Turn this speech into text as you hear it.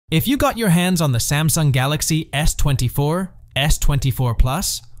If you got your hands on the Samsung Galaxy S24, S24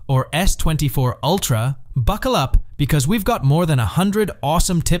 Plus, or S24 Ultra, buckle up because we've got more than 100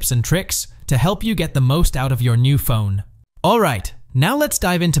 awesome tips and tricks to help you get the most out of your new phone. Alright, now let's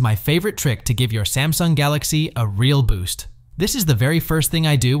dive into my favorite trick to give your Samsung Galaxy a real boost. This is the very first thing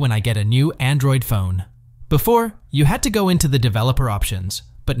I do when I get a new Android phone. Before, you had to go into the developer options,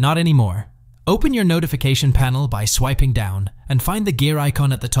 but not anymore. Open your notification panel by swiping down and find the gear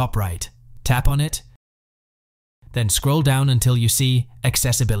icon at the top right. Tap on it, then scroll down until you see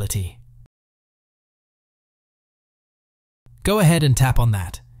Accessibility. Go ahead and tap on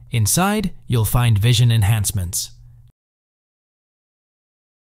that. Inside, you'll find Vision Enhancements.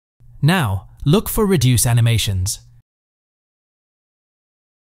 Now, look for Reduce Animations.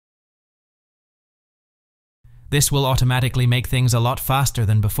 This will automatically make things a lot faster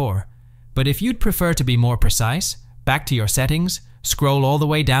than before. But if you'd prefer to be more precise, back to your settings, scroll all the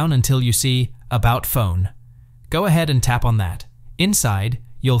way down until you see About Phone. Go ahead and tap on that. Inside,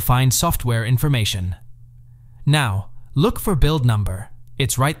 you'll find software information. Now, look for build number.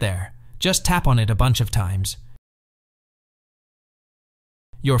 It's right there. Just tap on it a bunch of times.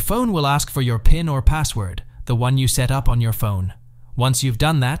 Your phone will ask for your PIN or password, the one you set up on your phone. Once you've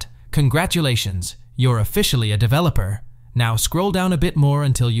done that, congratulations, you're officially a developer. Now scroll down a bit more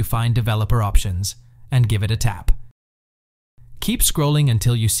until you find Developer Options and give it a tap. Keep scrolling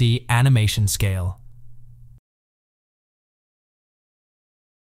until you see Animation Scale.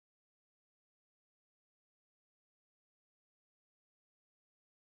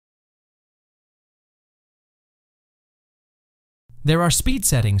 There are speed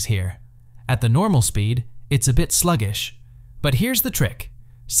settings here. At the normal speed, it's a bit sluggish. But here's the trick.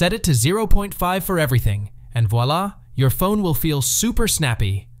 Set it to 0.5 for everything, and voila, your phone will feel super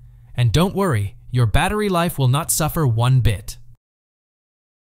snappy. And don't worry, your battery life will not suffer one bit.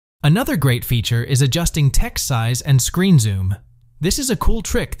 Another great feature is adjusting text size and screen zoom. This is a cool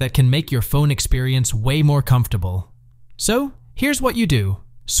trick that can make your phone experience way more comfortable. So, here's what you do.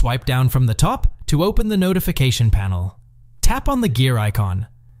 Swipe down from the top to open the notification panel. Tap on the gear icon.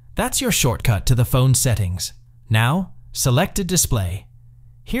 That's your shortcut to the phone's settings. Now, select a display.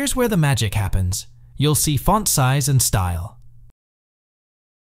 Here's where the magic happens. You'll see font size and style.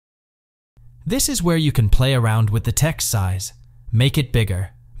 This is where you can play around with the text size. Make it bigger,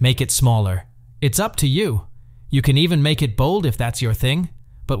 make it smaller. It's up to you. You can even make it bold if that's your thing.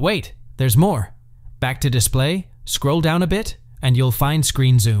 But wait, there's more. Back to display, scroll down a bit, and you'll find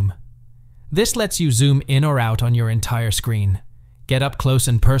screen zoom. This lets you zoom in or out on your entire screen. Get up close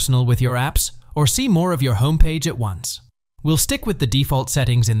and personal with your apps, or see more of your homepage at once. We'll stick with the default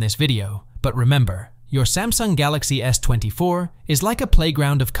settings in this video, but remember, your Samsung Galaxy S24 is like a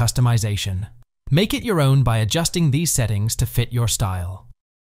playground of customization. Make it your own by adjusting these settings to fit your style.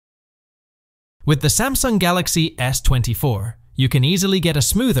 With the Samsung Galaxy S24, you can easily get a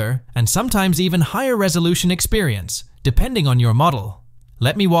smoother and sometimes even higher resolution experience, depending on your model.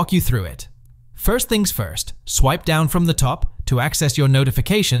 Let me walk you through it. First things first, swipe down from the top to access your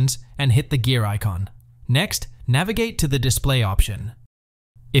notifications and hit the gear icon. Next, navigate to the display option.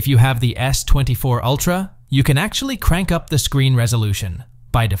 If you have the S24 Ultra, you can actually crank up the screen resolution.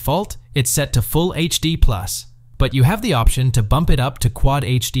 By default, it's set to Full HD+, but you have the option to bump it up to Quad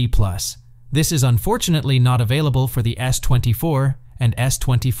HD+. This is unfortunately not available for the S24 and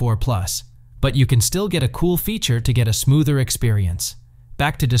S24 Plus, but you can still get a cool feature to get a smoother experience.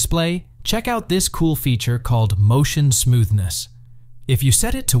 Back to display, check out this cool feature called Motion Smoothness. If you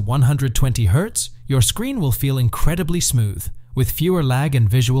set it to 120 Hz, your screen will feel incredibly smooth, with fewer lag and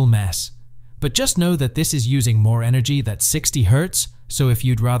visual mess. But just know that this is using more energy than 60 Hz, so if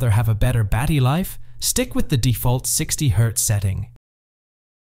you'd rather have a better battery life, stick with the default 60 Hz setting.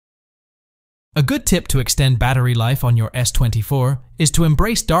 A good tip to extend battery life on your S24 is to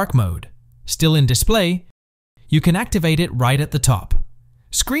embrace dark mode. Still in display, you can activate it right at the top.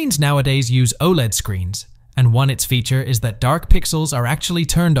 Screens nowadays use OLED screens, and its feature is that dark pixels are actually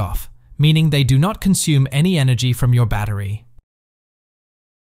turned off, meaning they do not consume any energy from your battery.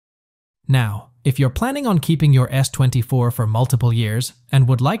 Now, if you're planning on keeping your S24 for multiple years and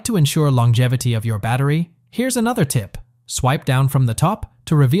would like to ensure longevity of your battery, here's another tip. Swipe down from the top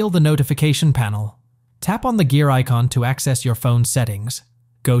to reveal the notification panel. Tap on the gear icon to access your phone's settings.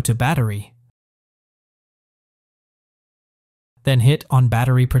 Go to Battery. Then hit on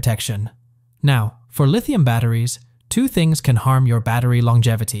Battery Protection. Now, for lithium batteries, two things can harm your battery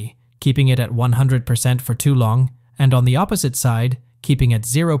longevity: keeping it at 100% for too long, and on the opposite side, keeping it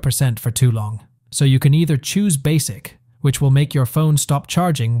 0% for too long. So you can either choose Basic, which will make your phone stop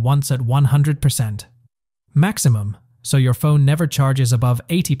charging once at 100%. Maximum, so your phone never charges above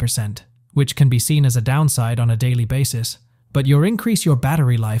 80%, which can be seen as a downside on a daily basis, but you'll increase your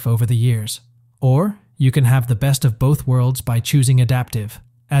battery life over the years. Or you can have the best of both worlds by choosing adaptive,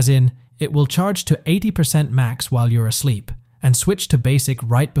 as in, it will charge to 80% max while you're asleep, and switch to basic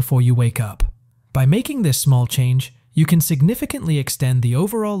right before you wake up. By making this small change, you can significantly extend the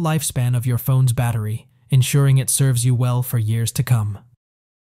overall lifespan of your phone's battery, ensuring it serves you well for years to come.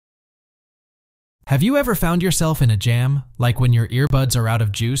 Have you ever found yourself in a jam, like when your earbuds are out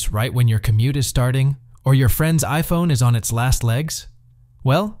of juice right when your commute is starting, or your friend's iPhone is on its last legs?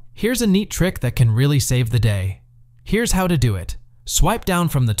 Well, here's a neat trick that can really save the day. Here's how to do it. Swipe down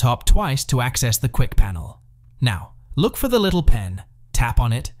from the top twice to access the quick panel. Now, look for the little pen, tap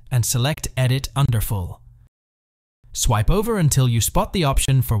on it, and select Edit under Full. Swipe over until you spot the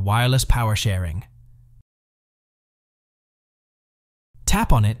option for wireless power sharing.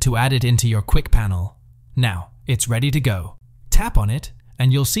 Tap on it to add it into your quick panel. Now, it's ready to go. Tap on it,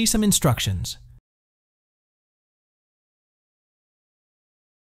 and you'll see some instructions.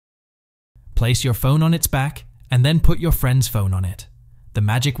 Place your phone on its back, and then put your friend's phone on it. The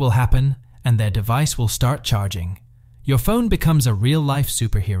magic will happen, and their device will start charging. Your phone becomes a real-life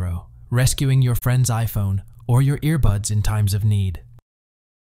superhero, rescuing your friend's iPhone or your earbuds in times of need.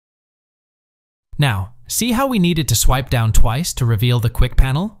 Now, see how we needed to swipe down twice to reveal the quick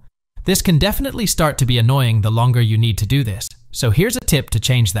panel? This can definitely start to be annoying the longer you need to do this, so here's a tip to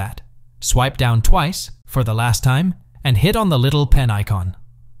change that. Swipe down twice, for the last time, and hit on the little pen icon.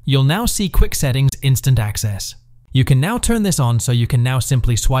 You'll now see Quick Settings Instant Access. You can now turn this on so you can now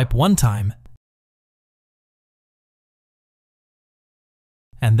simply swipe one time.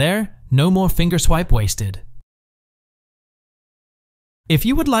 And there, no more finger swipe wasted. If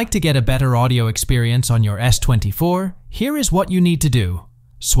you would like to get a better audio experience on your S24, here is what you need to do.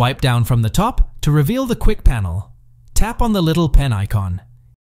 Swipe down from the top to reveal the quick panel. Tap on the little pen icon.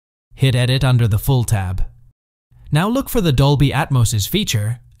 Hit Edit under the Full tab. Now look for the Dolby Atmos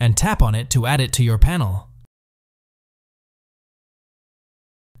feature and tap on it to add it to your panel.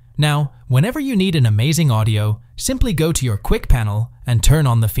 Now, whenever you need an amazing audio, simply go to your quick panel and turn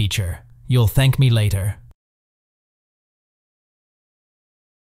on the feature. You'll thank me later.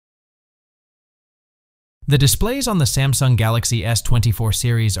 The displays on the Samsung Galaxy S24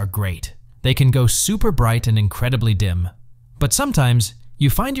 series are great. They can go super bright and incredibly dim. But sometimes, you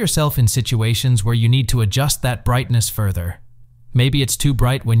find yourself in situations where you need to adjust that brightness further. Maybe it's too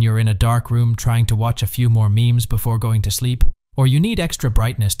bright when you're in a dark room trying to watch a few more memes before going to sleep, or you need extra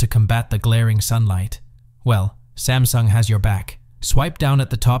brightness to combat the glaring sunlight. Well, Samsung has your back. Swipe down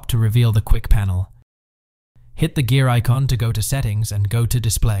at the top to reveal the quick panel. Hit the gear icon to go to Settings and go to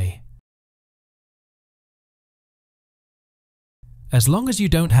Display. As long as you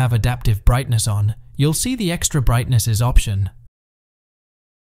don't have adaptive brightness on, you'll see the extra brightnesses option.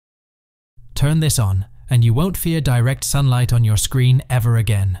 Turn this on, and you won't fear direct sunlight on your screen ever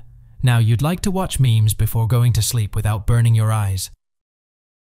again. Now you'd like to watch memes before going to sleep without burning your eyes.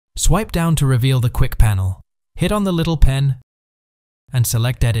 Swipe down to reveal the quick panel. Hit on the little pen and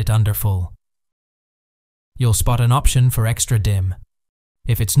select Edit under Full. You'll spot an option for extra dim.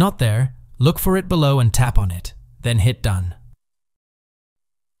 If it's not there, look for it below and tap on it, then hit Done.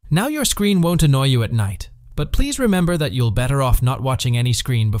 Now your screen won't annoy you at night, but please remember that you'll better off not watching any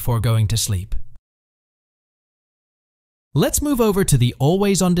screen before going to sleep. Let's move over to the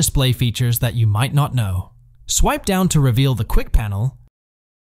Always On Display features that you might not know. Swipe down to reveal the quick panel,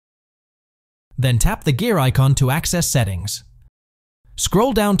 then tap the gear icon to access Settings.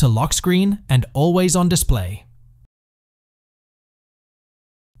 Scroll down to Lock Screen and Always On Display.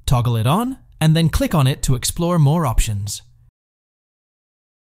 Toggle it on, and then click on it to explore more options.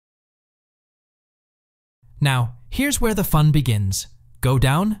 Now, here's where the fun begins. Go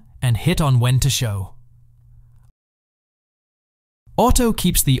down and hit on When to Show. Auto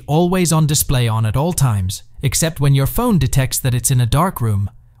keeps the Always On Display on at all times, except when your phone detects that it's in a dark room,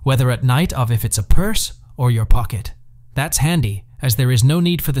 whether at night or if it's a purse or your pocket. That's handy, as there is no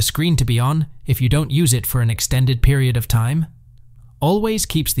need for the screen to be on if you don't use it for an extended period of time. Always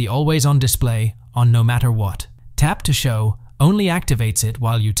keeps the Always On Display on no matter what. Tap to Show only activates it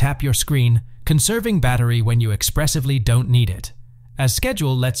while you tap your screen, conserving battery when you expressively don't need it. As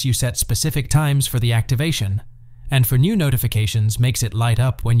Schedule lets you set specific times for the activation, and for new notifications makes it light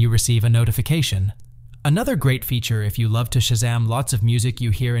up when you receive a notification. Another great feature if you love to Shazam lots of music you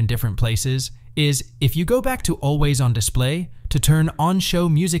hear in different places is if you go back to Always On Display to turn on Show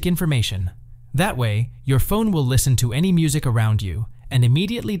Music Information. That way, your phone will listen to any music around you and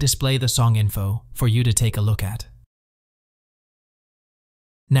immediately display the song info for you to take a look at.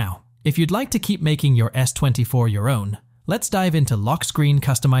 Now, If you'd like to keep making your S24 your own, let's dive into lock screen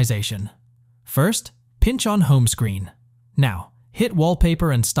customization. First, pinch on home screen. Now, hit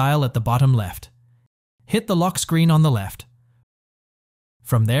Wallpaper and Style at the bottom left. Hit the lock screen on the left.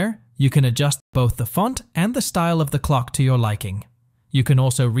 From there, you can adjust both the font and the style of the clock to your liking. You can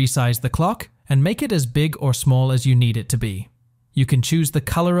also resize the clock and make it as big or small as you need it to be. You can choose the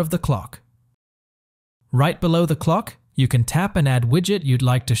color of the clock. Right below the clock, you can tap and add widget you'd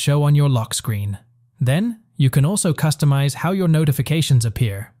like to show on your lock screen. Then, you can also customize how your notifications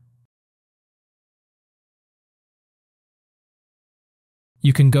appear.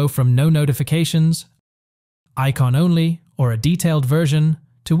 You can go from no notifications, icon only, or a detailed version,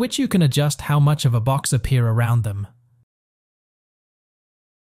 to which you can adjust how much of a box appear around them.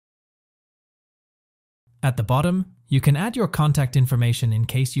 At the bottom, you can add your contact information in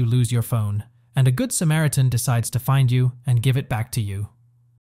case you lose your phone, and a good Samaritan decides to find you and give it back to you.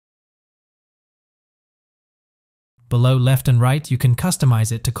 Below left and right, you can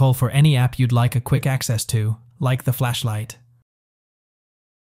customize it to call for any app you'd like a quick access to, like the flashlight.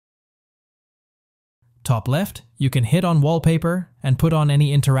 Top left, you can hit on Wallpaper and put on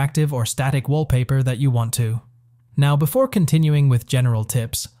any interactive or static wallpaper that you want to. Now, before continuing with general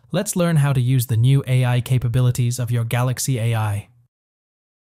tips, let's learn how to use the new AI capabilities of your Galaxy AI.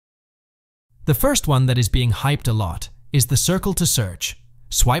 The first one that is being hyped a lot is the Circle to Search.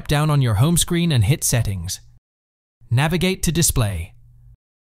 Swipe down on your home screen and hit Settings. Navigate to Display.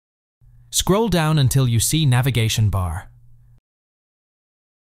 Scroll down until you see Navigation bar.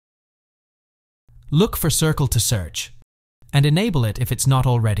 Look for Circle to Search, and enable it if it's not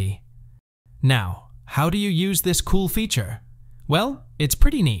already. Now, how do you use this cool feature? Well, it's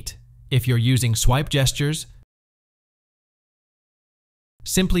pretty neat. If you're using swipe gestures,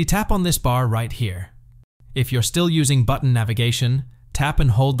 simply tap on this bar right here. If you're still using button navigation, tap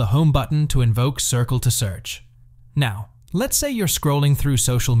and hold the home button to invoke Circle to Search. Now, let's say you're scrolling through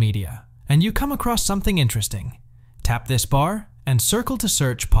social media, and you come across something interesting. Tap this bar, and Circle to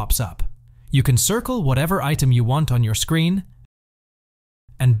Search pops up. You can circle whatever item you want on your screen,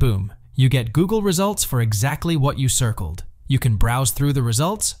 and boom, you get Google results for exactly what you circled. You can browse through the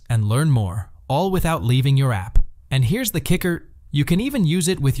results and learn more, all without leaving your app. And here's the kicker, you can even use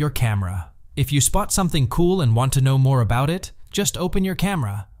it with your camera. If you spot something cool and want to know more about it, just open your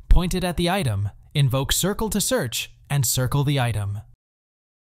camera, point it at the item, invoke Circle to Search, and circle the item.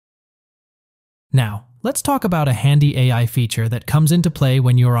 Now, let's talk about a handy AI feature that comes into play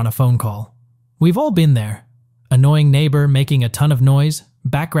when you're on a phone call. We've all been there. Annoying neighbor making a ton of noise,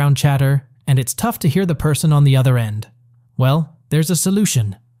 background chatter, and it's tough to hear the person on the other end. Well, there's a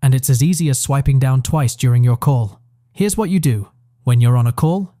solution, and it's as easy as swiping down twice during your call. Here's what you do. When you're on a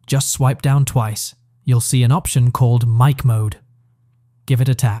call, just swipe down twice. You'll see an option called Mic Mode. Give it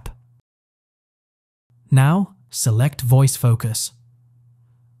a tap. Now, select Voice Focus.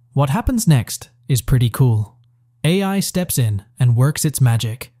 What happens next is pretty cool. AI steps in and works its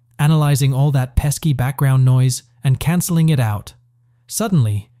magic, analyzing all that pesky background noise and cancelling it out.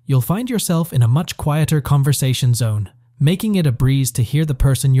 Suddenly, you'll find yourself in a much quieter conversation zone, making it a breeze to hear the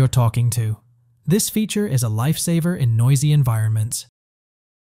person you're talking to. This feature is a lifesaver in noisy environments.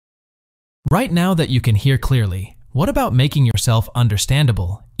 Right now that you can hear clearly, what about making yourself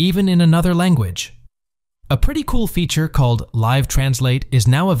understandable, even in another language? A pretty cool feature called Live Translate is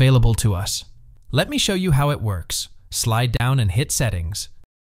now available to us. Let me show you how it works. Slide down and hit Settings.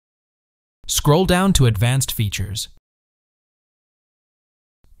 Scroll down to Advanced Features.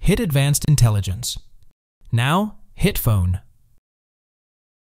 Hit Advanced Intelligence. Now, hit Phone.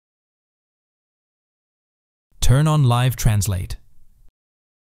 Turn on Live Translate.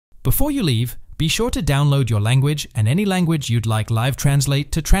 Before you leave, be sure to download your language and any language you'd like Live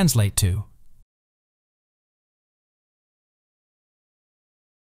Translate to translate to.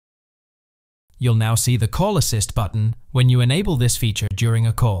 You'll now see the Call Assist button when you enable this feature during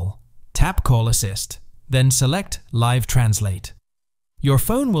a call. Tap Call Assist, then select Live Translate. Your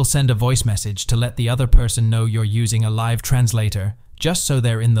phone will send a voice message to let the other person know you're using a live translator, just so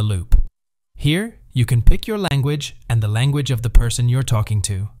they're in the loop. Here, you can pick your language and the language of the person you're talking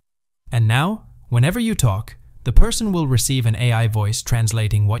to. And now, whenever you talk, the person will receive an AI voice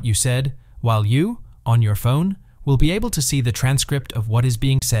translating what you said, while you, on your phone, will be able to see the transcript of what is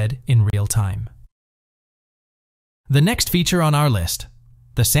being said in real time. The next feature on our list,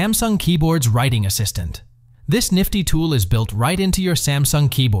 the Samsung Keyboard's Writing Assistant. This nifty tool is built right into your Samsung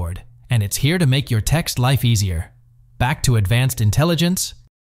keyboard, and it's here to make your text life easier. Back to Advanced Intelligence.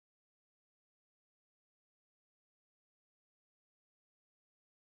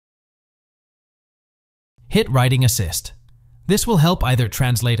 Hit Writing Assist. This will help either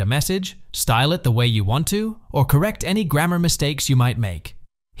translate a message, style it the way you want to, or correct any grammar mistakes you might make.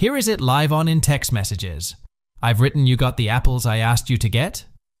 Here is it live on in text messages. I've written you got the apples I asked you to get.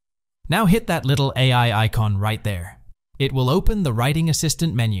 Now hit that little AI icon right there. It will open the Writing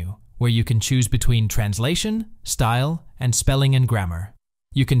Assistant menu, where you can choose between translation, style, and spelling and grammar.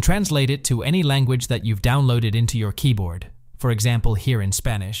 You can translate it to any language that you've downloaded into your keyboard, for example here in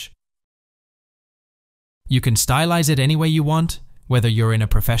Spanish. You can stylize it any way you want, whether you're in a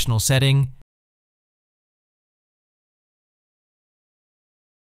professional setting,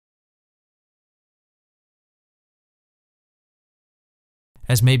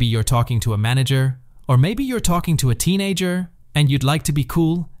 as maybe you're talking to a manager, or maybe you're talking to a teenager and you'd like to be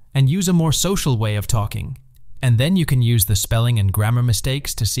cool and use a more social way of talking. And then you can use the spelling and grammar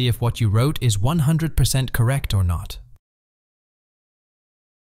mistakes to see if what you wrote is 100% correct or not.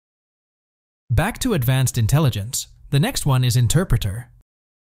 Back to advanced intelligence. The next one is interpreter,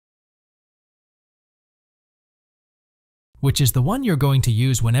 which is the one you're going to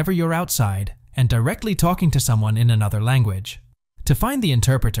use whenever you're outside and directly talking to someone in another language. To find the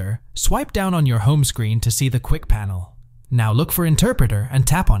interpreter, swipe down on your home screen to see the quick panel. Now look for interpreter and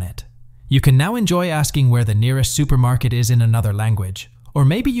tap on it. You can now enjoy asking where the nearest supermarket is in another language, or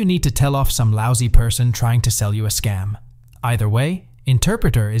maybe you need to tell off some lousy person trying to sell you a scam. Either way,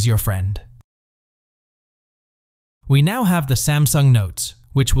 interpreter is your friend. We now have the Samsung Notes,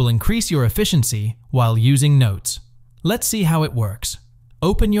 which will increase your efficiency while using Notes. Let's see how it works.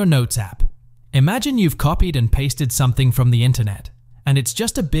 Open your Notes app. Imagine you've copied and pasted something from the internet, and it's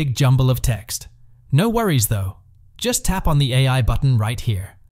just a big jumble of text. No worries though. Just tap on the AI button right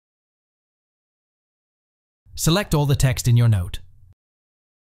here. Select all the text in your note.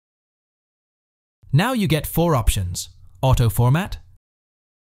 Now you get 4 options: auto format,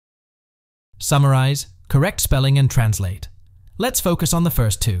 summarize, correct spelling, and translate. Let's focus on the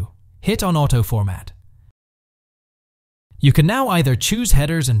first 2. Hit on auto format. You can now either choose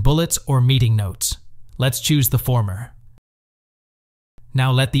headers and bullets or meeting notes. Let's choose the former.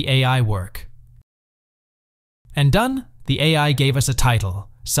 Now let the AI work. And done! The AI gave us a title,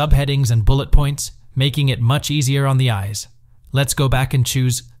 subheadings, and bullet points, making it much easier on the eyes. Let's go back and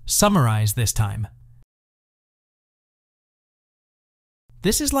choose Summarize this time.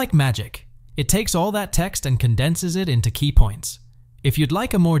 This is like magic. It takes all that text and condenses it into key points. If you'd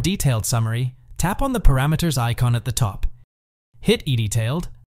like a more detailed summary, tap on the parameters icon at the top. Hit eDetailed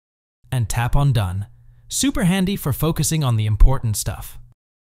and tap on Done. Super handy for focusing on the important stuff.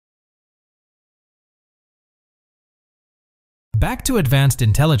 Back to advanced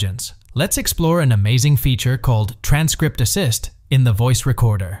intelligence, let's explore an amazing feature called Transcript Assist in the voice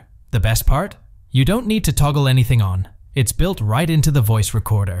recorder. The best part? You don't need to toggle anything on. It's built right into the voice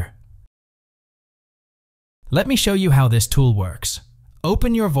recorder. Let me show you how this tool works.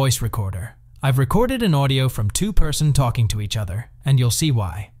 Open your voice recorder. I've recorded an audio from 2 persons talking to each other, and you'll see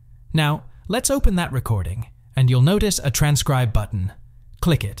why. Now, let's open that recording, and you'll notice a transcribe button.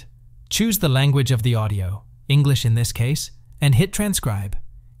 Click it. Choose the language of the audio, English in this case, and hit transcribe.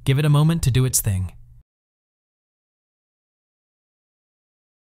 Give it a moment to do its thing.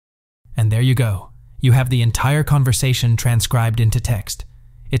 And there you go. You have the entire conversation transcribed into text.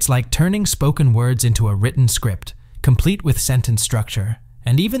 It's like turning spoken words into a written script, complete with sentence structure,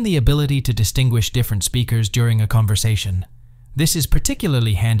 and even the ability to distinguish different speakers during a conversation. This is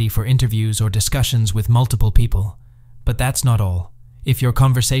particularly handy for interviews or discussions with multiple people. But that's not all. If your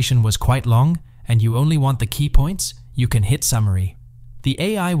conversation was quite long and you only want the key points, you can hit Summary. The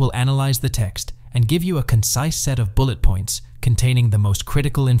AI will analyze the text and give you a concise set of bullet points containing the most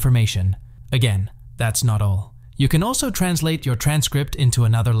critical information. Again, that's not all. You can also translate your transcript into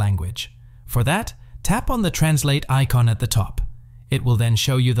another language. For that, tap on the Translate icon at the top. It will then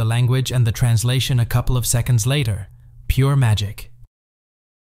show you the language and the translation a couple of seconds later. Pure magic.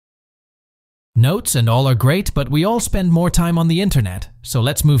 Notes and all are great, but we all spend more time on the internet, so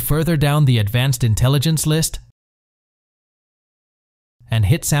let's move further down the advanced intelligence list and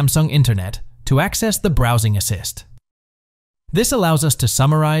hit Samsung Internet to access the Browsing Assist. This allows us to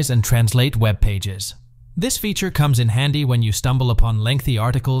summarize and translate web pages. This feature comes in handy when you stumble upon lengthy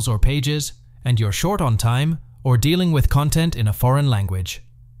articles or pages, and you're short on time, or dealing with content in a foreign language.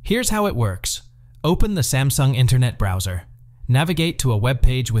 Here's how it works. Open the Samsung Internet browser. Navigate to a web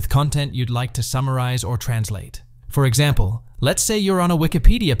page with content you'd like to summarize or translate. For example, let's say you're on a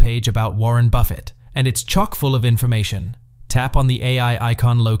Wikipedia page about Warren Buffett, and it's chock full of information. Tap on the AI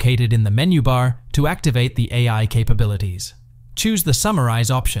icon located in the menu bar to activate the AI capabilities. Choose the Summarize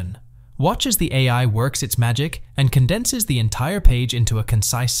option. Watch as the AI works its magic and condenses the entire page into a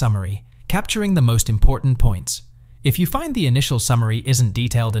concise summary, capturing the most important points. If you find the initial summary isn't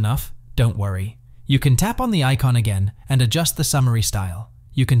detailed enough, don't worry. You can tap on the icon again and adjust the summary style.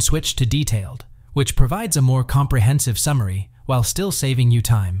 You can switch to detailed, which provides a more comprehensive summary while still saving you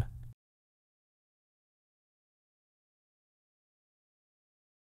time.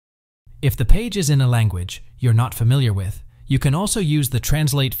 If the page is in a language you're not familiar with, you can also use the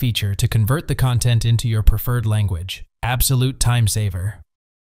Translate feature to convert the content into your preferred language. Absolute time saver.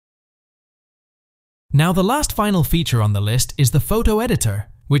 Now the last final feature on the list is the photo editor,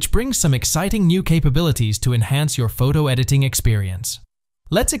 which brings some exciting new capabilities to enhance your photo editing experience.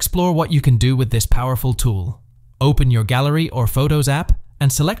 Let's explore what you can do with this powerful tool. Open your Gallery or Photos app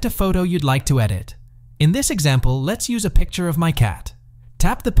and select a photo you'd like to edit. In this example, let's use a picture of my cat.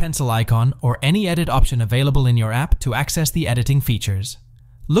 Tap the pencil icon or any edit option available in your app to access the editing features.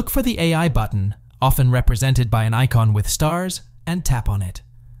 Look for the AI button, often represented by an icon with stars, and tap on it.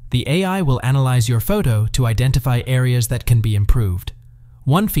 The AI will analyze your photo to identify areas that can be improved.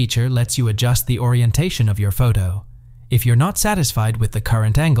 One feature lets you adjust the orientation of your photo. If you're not satisfied with the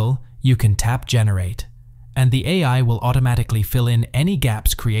current angle, you can tap Generate, and the AI will automatically fill in any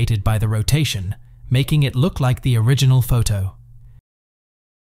gaps created by the rotation, making it look like the original photo.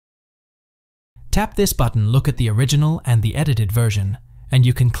 Tap this button, look at the original and the edited version, and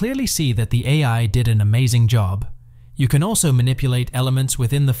you can clearly see that the AI did an amazing job. You can also manipulate elements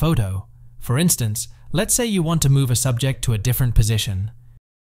within the photo. For instance, let's say you want to move a subject to a different position.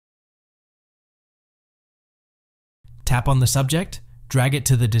 Tap on the subject, drag it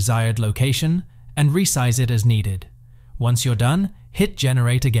to the desired location, and resize it as needed. Once you're done, hit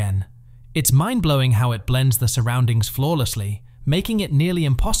Generate again. It's mind-blowing how it blends the surroundings flawlessly, making it nearly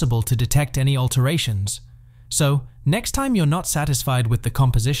impossible to detect any alterations. So, next time you're not satisfied with the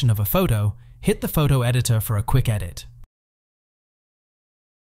composition of a photo, hit the photo editor for a quick edit.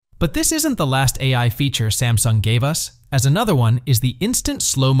 But this isn't the last AI feature Samsung gave us, as another one is the instant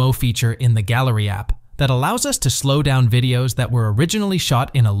Slo-Mo feature in the Gallery app that allows us to slow down videos that were originally shot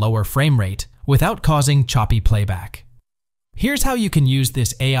in a lower frame rate without causing choppy playback. Here's how you can use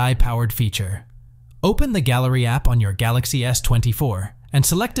this AI-powered feature. Open the Gallery app on your Galaxy S24 and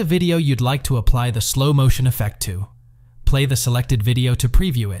select a video you'd like to apply the slow motion effect to. Play the selected video to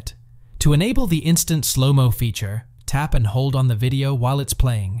preview it. To enable the instant Slo-Mo feature, tap and hold on the video while it's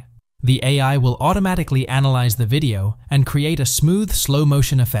playing. The AI will automatically analyze the video and create a smooth slow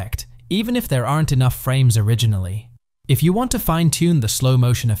motion effect, even if there aren't enough frames originally. If you want to fine-tune the slow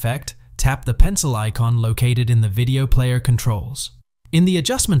motion effect, tap the pencil icon located in the video player controls. In the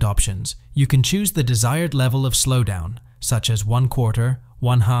adjustment options, you can choose the desired level of slowdown, such as 1/4,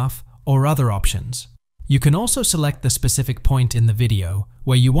 1/2, or other options. You can also select the specific point in the video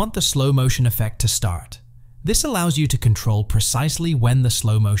where you want the slow motion effect to start. This allows you to control precisely when the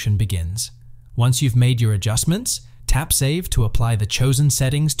slow motion begins. Once you've made your adjustments, tap Save to apply the chosen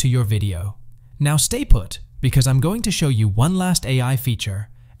settings to your video. Now stay put, because I'm going to show you one last AI feature,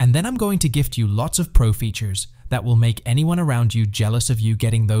 and then I'm going to gift you lots of pro features that will make anyone around you jealous of you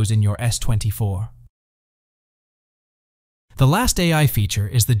getting those in your S24. The last AI feature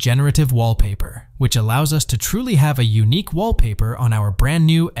is the Generative Wallpaper, which allows us to truly have a unique wallpaper on our brand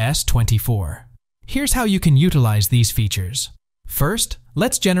new S24. Here's how you can utilize these features. First,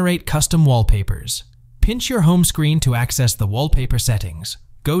 let's generate custom wallpapers. Pinch your home screen to access the wallpaper settings.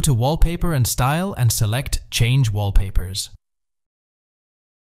 Go to Wallpaper and Style and select Change Wallpapers.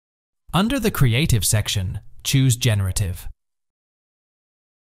 Under the Creative section, choose Generative.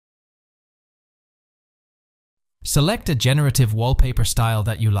 Select a generative wallpaper style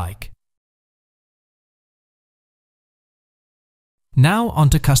that you like. Now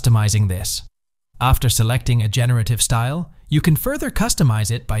onto customizing this. After selecting a generative style, you can further customize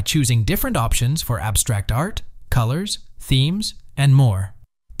it by choosing different options for abstract art, colors, themes, and more.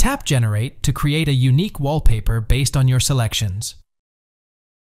 Tap Generate to create a unique wallpaper based on your selections.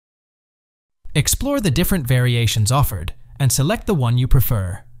 Explore the different variations offered and select the one you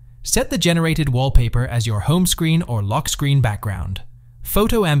prefer. Set the generated wallpaper as your home screen or lock screen background.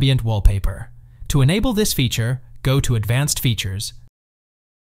 Photo Ambient Wallpaper. To enable this feature, go to Advanced Features,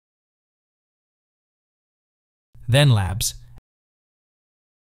 then Labs,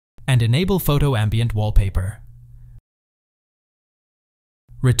 and enable Photo Ambient Wallpaper.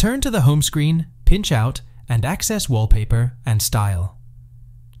 Return to the home screen, pinch out, and access Wallpaper and Style.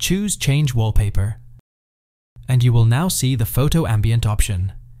 Choose Change Wallpaper, and you will now see the Photo Ambient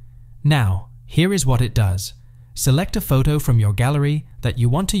option. Now, here is what it does. Select a photo from your gallery that you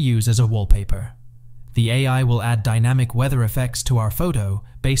want to use as a wallpaper. The AI will add dynamic weather effects to our photo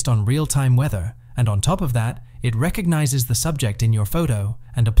based on real-time weather, and on top of that, it recognizes the subject in your photo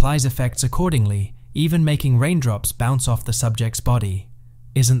and applies effects accordingly, even making raindrops bounce off the subject's body.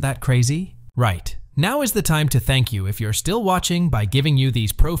 Isn't that crazy? Right. Now is the time to thank you if you're still watching by giving you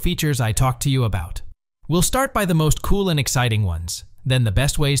these pro features I talked to you about. We'll start by the most cool and exciting ones, then the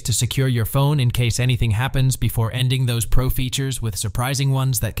best ways to secure your phone in case anything happens before ending those pro features with surprising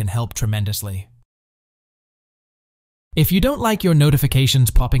ones that can help tremendously. If you don't like your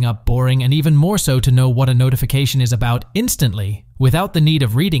notifications popping up boring and even more so to know what a notification is about instantly, without the need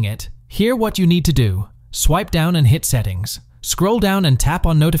of reading it, here what you need to do. Swipe down and hit Settings. Scroll down and tap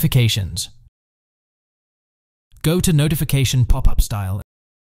on Notifications. Go to Notification Pop-up Style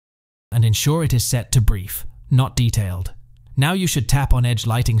and ensure it is set to Brief, not Detailed. Now you should tap on Edge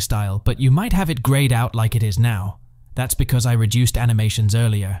Lighting Style, but you might have it grayed out like it is now. That's because I reduced animations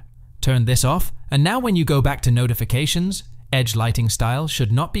earlier. Turn this off, and now when you go back to Notifications, Edge Lighting Style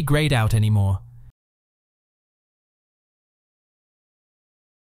should not be grayed out anymore.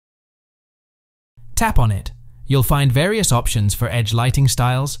 Tap on it. You'll find various options for Edge lighting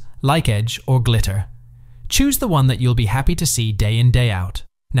styles, like Edge or Glitter. Choose the one that you'll be happy to see day in day out.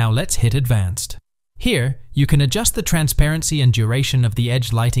 Now let's hit Advanced. Here, you can adjust the transparency and duration of the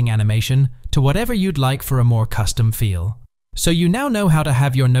Edge lighting animation to whatever you'd like for a more custom feel. So you now know how to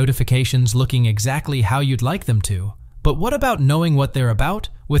have your notifications looking exactly how you'd like them to. But what about knowing what they're about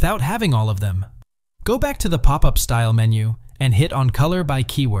without having all of them? Go back to the pop-up style menu and hit on Color by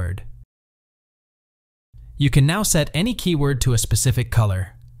Keyword. You can now set any keyword to a specific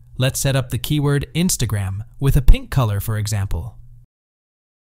color. Let's set up the keyword Instagram with a pink color, for example.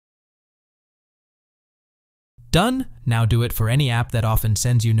 Done. Now do it for any app that often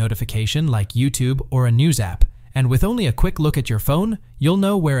sends you notification like YouTube or a news app. And with only a quick look at your phone, you'll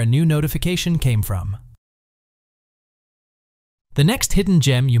know where a new notification came from. The next hidden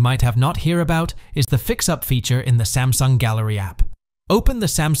gem you might have not heard about is the Fix-Up feature in the Samsung Gallery app. Open the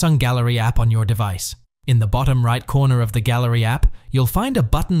Samsung Gallery app on your device. In the bottom right corner of the Gallery app, you'll find a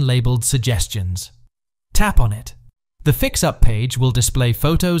button labeled Suggestions. Tap on it. The Fix-Up page will display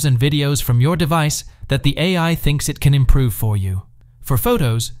photos and videos from your device that the AI thinks it can improve for you. For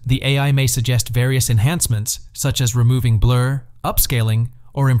photos, the AI may suggest various enhancements, such as removing blur, upscaling,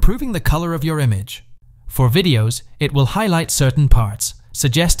 or improving the color of your image. For videos, it will highlight certain parts,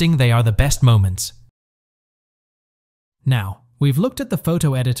 suggesting they are the best moments. Now, we've looked at the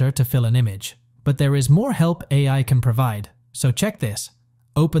photo editor to fill an image, but there is more help AI can provide, so check this.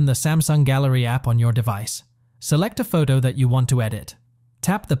 Open the Samsung Gallery app on your device. Select a photo that you want to edit.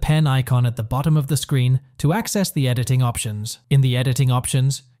 Tap the pen icon at the bottom of the screen to access the editing options. In the editing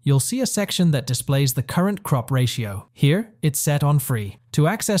options, you'll see a section that displays the current crop ratio. Here, it's set on free. To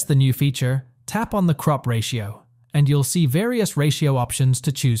access the new feature, tap on the crop ratio, and you'll see various ratio options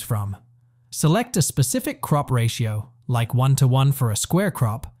to choose from. Select a specific crop ratio, like 1:1 for a square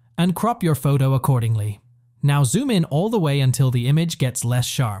crop, and crop your photo accordingly. Now zoom in all the way until the image gets less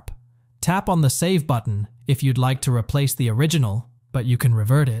sharp. Tap on the Save button if you'd like to replace the original, but you can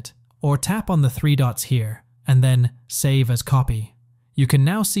revert it, or tap on the three dots here, and then Save as Copy. You can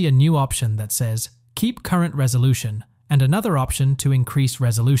now see a new option that says Keep Current Resolution, and another option to increase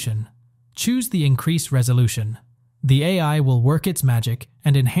resolution. Choose the Increase Resolution. The AI will work its magic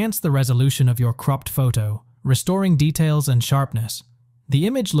and enhance the resolution of your cropped photo, restoring details and sharpness. The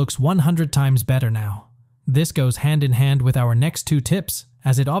image looks 100 times better now. This goes hand in hand with our next two tips,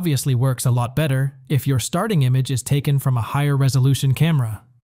 as it obviously works a lot better if your starting image is taken from a higher resolution camera.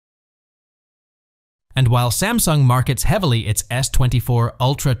 And while Samsung markets heavily its S24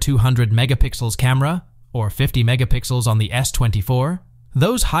 Ultra 200 megapixels camera, or 50 megapixels on the S24,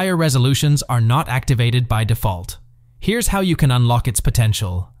 those higher resolutions are not activated by default. Here's how you can unlock its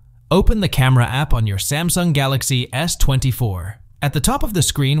potential. Open the Camera app on your Samsung Galaxy S24. At the top of the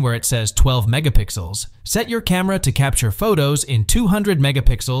screen where it says 12 megapixels, set your camera to capture photos in 200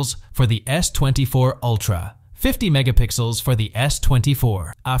 megapixels for the S24 Ultra, 50 megapixels for the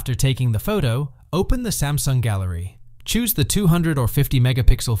S24. After taking the photo, open the Samsung Gallery. Choose the 200 or 50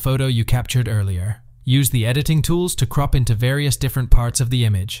 megapixel photo you captured earlier. Use the editing tools to crop into various different parts of the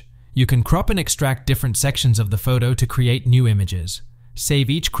image. You can crop and extract different sections of the photo to create new images. Save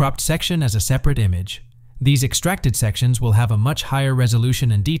each cropped section as a separate image. These extracted sections will have a much higher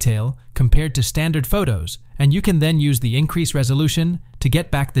resolution and detail compared to standard photos, and you can then use the increased resolution to get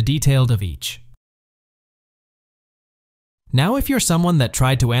back the detail of each. Now if you're someone that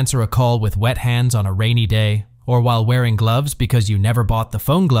tried to answer a call with wet hands on a rainy day, or while wearing gloves because you never bought the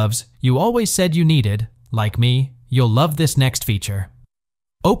phone gloves you always said you needed, like me, you'll love this next feature.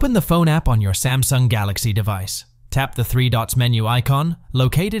 Open the phone app on your Samsung Galaxy device. Tap the three dots menu icon,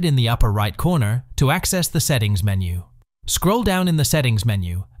 located in the upper right corner, to access the settings menu. Scroll down in the Settings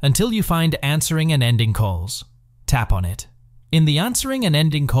menu until you find Answering and Ending Calls. Tap on it. In the Answering and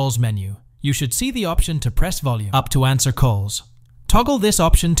Ending Calls menu, you should see the option to press volume up to answer calls. Toggle this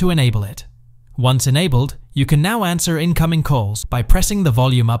option to enable it. Once enabled, you can now answer incoming calls by pressing the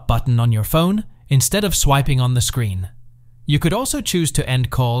volume up button on your phone instead of swiping on the screen. You could also choose to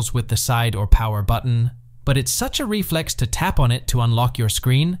end calls with the side or power button, but it's such a reflex to tap on it to unlock your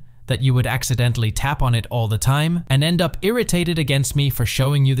screen that you would accidentally tap on it all the time and end up irritated against me for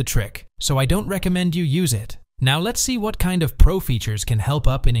showing you the trick, so I don't recommend you use it. Now let's see what kind of pro features can help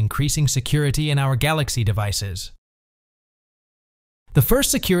up in increasing security in our Galaxy devices. The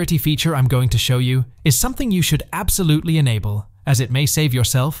first security feature I'm going to show you is something you should absolutely enable, as it may save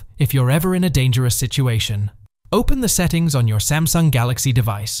yourself if you're ever in a dangerous situation. Open the settings on your Samsung Galaxy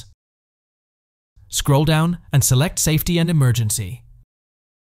device. Scroll down and select Safety and Emergency.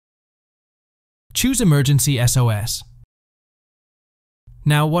 Choose Emergency SOS.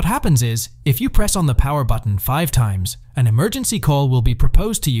 Now what happens is, if you press on the power button 5 times, an emergency call will be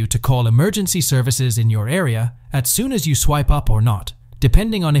proposed to you to call emergency services in your area as soon as you swipe up or not,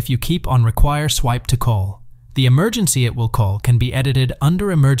 depending on if you keep on Require Swipe to Call. The emergency it will call can be edited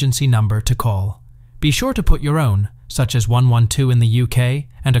under Emergency Number to Call. Be sure to put your own, such as 112 in the UK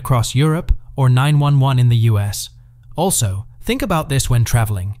and across Europe, or 911 in the US. Also, think about this when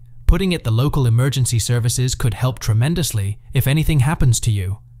traveling. Putting it the local emergency services could help tremendously if anything happens to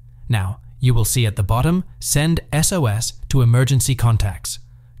you. Now, you will see at the bottom, Send SOS to Emergency Contacts.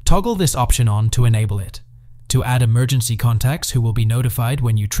 Toggle this option on to enable it. To add emergency contacts who will be notified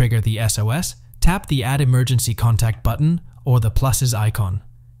when you trigger the SOS, tap the Add Emergency Contact button or the pluses icon.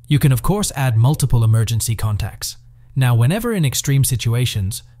 You can of course add multiple emergency contacts. Now, whenever in extreme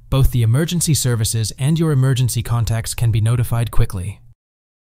situations, both the emergency services and your emergency contacts can be notified quickly.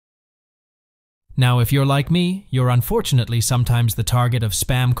 Now, if you're like me, you're unfortunately sometimes the target of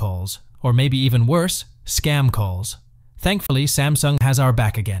spam calls, or maybe even worse, scam calls. Thankfully, Samsung has our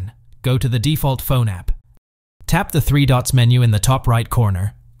back again. Go to the default phone app. Tap the 3 dots menu in the top right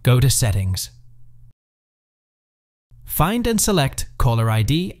corner. Go to Settings. Find and select Caller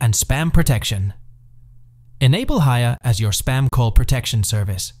ID and Spam Protection. Enable Hiya as your spam call protection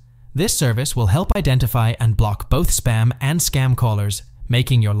service. This service will help identify and block both spam and scam callers,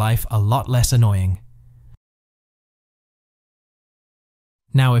 making your life a lot less annoying.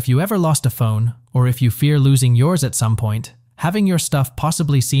 Now, if you ever lost a phone, or if you fear losing yours at some point, having your stuff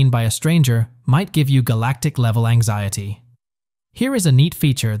possibly seen by a stranger might give you galactic-level anxiety. Here is a neat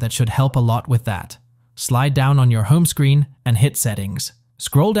feature that should help a lot with that. Slide down on your home screen and hit Settings.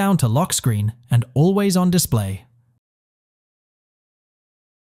 Scroll down to Lock Screen and Always on Display.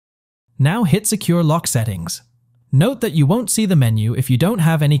 Now hit Secure Lock Settings. Note that you won't see the menu if you don't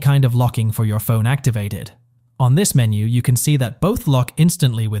have any kind of locking for your phone activated. On this menu, you can see that both Lock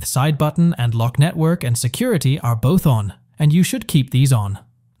Instantly with Side Button and Lock Network and Security are both on, and you should keep these on.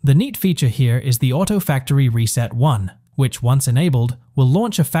 The neat feature here is the Auto Factory Reset 1, which once enabled, will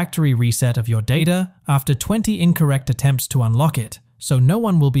launch a factory reset of your data after 20 incorrect attempts to unlock it, so no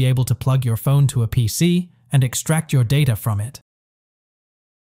one will be able to plug your phone to a PC and extract your data from it.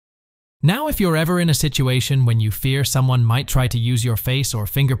 Now, if you're ever in a situation when you fear someone might try to use your face or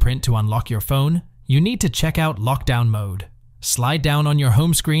fingerprint to unlock your phone, you need to check out Lockdown Mode. Slide down on your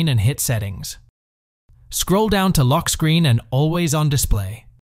home screen and hit Settings. Scroll down to Lock Screen and Always on Display.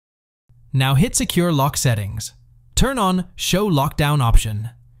 Now hit Secure Lock Settings. Turn on Show Lockdown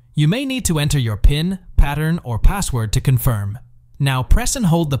option. You may need to enter your PIN, pattern, or password to confirm. Now press and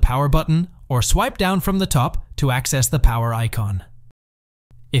hold the power button or swipe down from the top to access the power icon.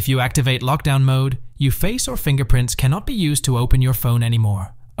 If you activate lockdown mode, your face or fingerprints cannot be used to open your phone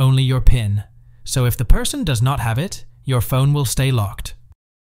anymore, only your PIN. So if the person does not have it, your phone will stay locked.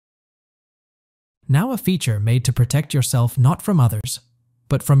 Now a feature made to protect yourself not from others,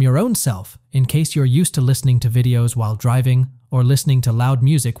 but from your own self in case you're used to listening to videos while driving or listening to loud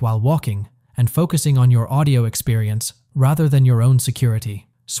music while walking and focusing on your audio experience rather than your own security.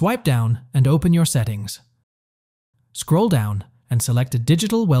 Swipe down and open your settings. Scroll down and select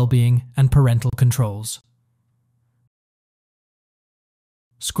Digital Wellbeing and Parental Controls.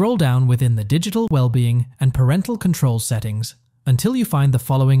 Scroll down within the Digital Wellbeing and Parental Controls settings until you find the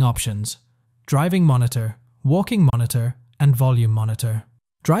following options: Driving Monitor, Walking Monitor, and Volume Monitor.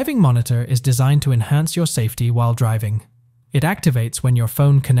 Driving Monitor is designed to enhance your safety while driving. It activates when your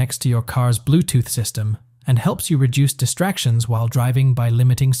phone connects to your car's Bluetooth system and helps you reduce distractions while driving by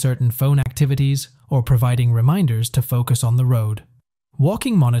limiting certain phone activities or providing reminders to focus on the road.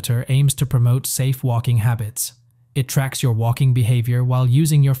 Walking Monitor aims to promote safe walking habits. It tracks your walking behavior while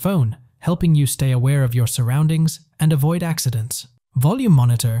using your phone helping you stay aware of your surroundings and avoid accidents. Volume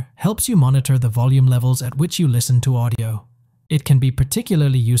Monitor helps you monitor the volume levels at which you listen to audio. It can be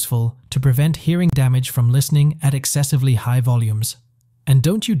particularly useful to prevent hearing damage from listening at excessively high volumes. And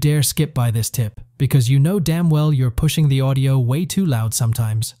don't you dare skip by this tip, because you know damn well you're pushing the audio way too loud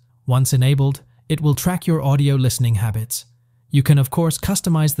sometimes. Once enabled, it will track your audio listening habits. You can of course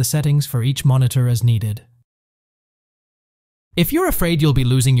customize the settings for each monitor as needed. If you're afraid you'll be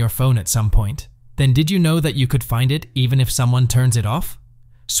losing your phone at some point, then did you know that you could find it even if someone turns it off?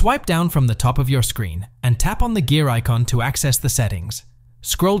 Swipe down from the top of your screen and tap on the gear icon to access the settings.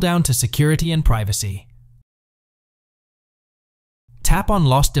 Scroll down to Security and Privacy. Tap on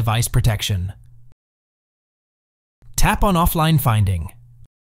Lost Device Protection. Tap on Offline Finding.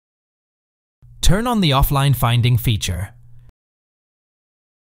 Turn on the Offline Finding feature.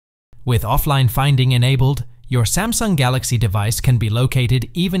 With Offline Finding enabled, your Samsung Galaxy device can be located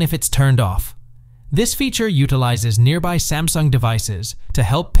even if it's turned off. This feature utilizes nearby Samsung devices to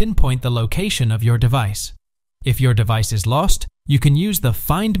help pinpoint the location of your device. If your device is lost, you can use the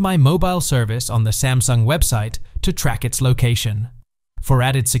Find My Mobile service on the Samsung website to track its location. For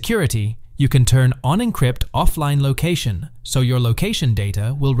added security, you can turn on Encrypt Offline Location, so your location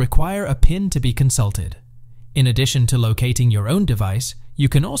data will require a PIN to be consulted. In addition to locating your own device, you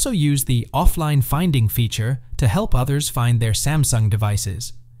can also use the Offline Finding feature to help others find their Samsung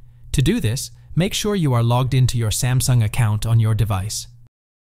devices. To do this, make sure you are logged into your Samsung account on your device.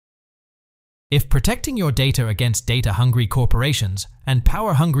 If protecting your data against data-hungry corporations and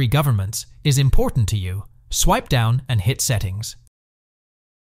power-hungry governments is important to you, swipe down and hit Settings.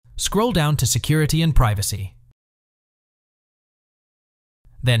 Scroll down to Security and Privacy.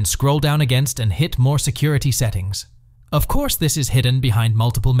 Then scroll down again and hit More Security Settings. Of course, this is hidden behind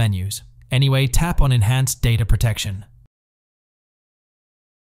multiple menus. Anyway, tap on Enhanced Data Protection.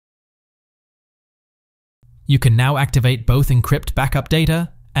 You can now activate both Encrypt Backup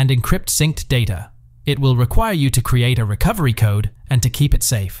Data and Encrypt Synced Data. It will require you to create a recovery code and to keep it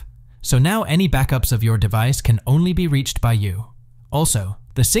safe. So now any backups of your device can only be reached by you. Also,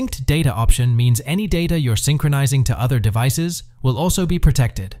 the Synced Data option means any data you're synchronizing to other devices will also be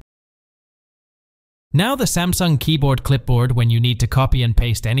protected. Now the Samsung Keyboard Clipboard, when you need to copy and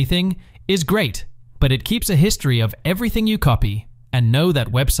paste anything, is great, but it keeps a history of everything you copy, and know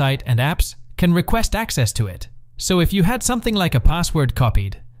that website and apps can request access to it. So if you had something like a password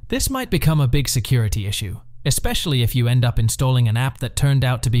copied, this might become a big security issue, especially if you end up installing an app that turned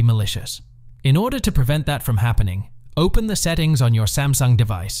out to be malicious. In order to prevent that from happening, open the settings on your Samsung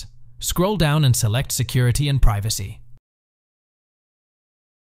device. Scroll down and select Security and Privacy.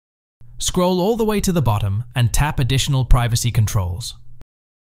 Scroll all the way to the bottom and tap Additional Privacy Controls.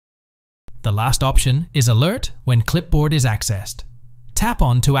 The last option is Alert when Clipboard is accessed. Tap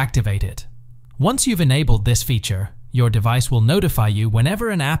on to activate it. Once you've enabled this feature, your device will notify you whenever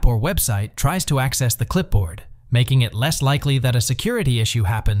an app or website tries to access the clipboard, making it less likely that a security issue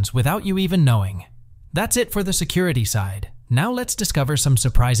happens without you even knowing. That's it for the security side. Now let's discover some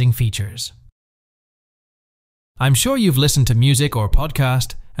surprising features. I'm sure you've listened to music or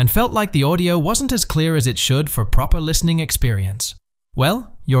podcast and felt like the audio wasn't as clear as it should for proper listening experience.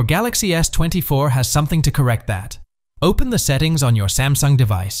 Well, your Galaxy S24 has something to correct that. Open the settings on your Samsung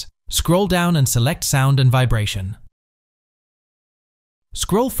device. Scroll down and select Sound and Vibration.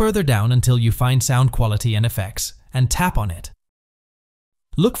 Scroll further down until you find Sound Quality and Effects, and tap on it.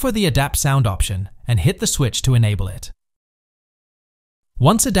 Look for the Adapt Sound option and hit the switch to enable it.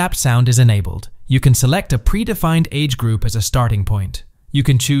 Once Adapt Sound is enabled, you can select a predefined age group as a starting point. You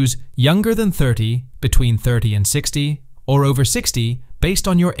can choose younger than 30, between 30 and 60, or over 60 based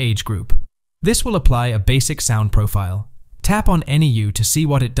on your age group. This will apply a basic sound profile. Tap on any U to see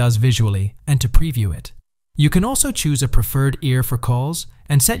what it does visually and to preview it. You can also choose a preferred ear for calls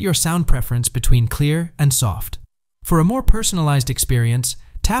and set your sound preference between clear and soft. For a more personalized experience,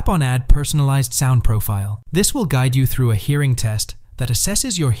 tap on Add Personalized Sound Profile. This will guide you through a hearing test that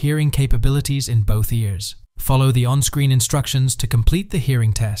assesses your hearing capabilities in both ears. Follow the on-screen instructions to complete the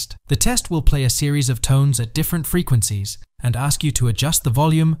hearing test. The test will play a series of tones at different frequencies and ask you to adjust the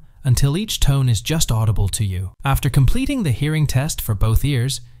volume until each tone is just audible to you. After completing the hearing test for both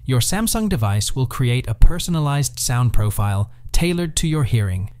ears, your Samsung device will create a personalized sound profile tailored to your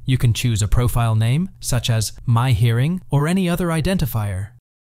hearing. You can choose a profile name, such as My Hearing, or any other identifier.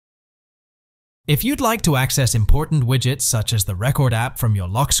 If you'd like to access important widgets such as the Record app from your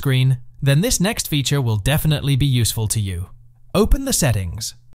lock screen, then this next feature will definitely be useful to you. Open the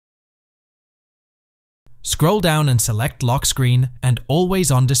settings. Scroll down and select Lock Screen and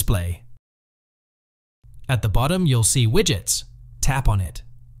Always on Display. At the bottom, you'll see Widgets. Tap on it.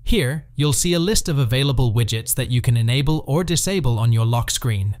 Here, you'll see a list of available widgets that you can enable or disable on your lock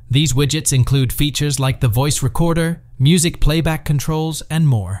screen. These widgets include features like the voice recorder, music playback controls, and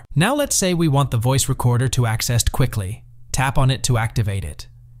more. Now let's say we want the voice recorder to access quickly. Tap on it to activate it.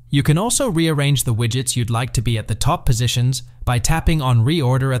 You can also rearrange the widgets you'd like to be at the top positions by tapping on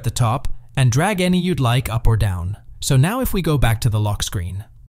Reorder at the top and drag any you'd like up or down. So now if we go back to the lock screen,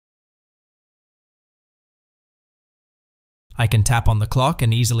 I can tap on the clock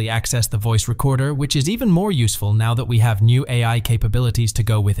and easily access the voice recorder, which is even more useful now that we have new AI capabilities to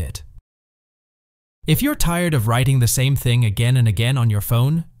go with it. If you're tired of writing the same thing again and again on your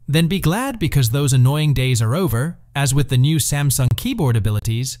phone, then be glad because those annoying days are over. As with the new Samsung keyboard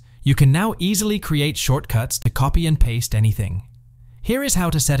abilities, you can now easily create shortcuts to copy and paste anything. Here is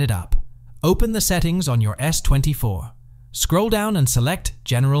how to set it up. Open the settings on your S24. Scroll down and select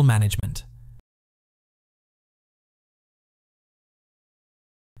General Management.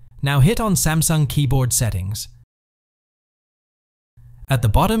 Now hit on Samsung Keyboard Settings. At the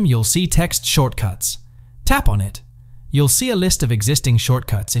bottom, you'll see Text Shortcuts. Tap on it. You'll see a list of existing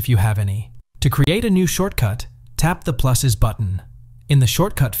shortcuts if you have any. To create a new shortcut, tap the pluses button. In the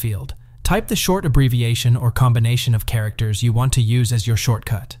shortcut field, type the short abbreviation or combination of characters you want to use as your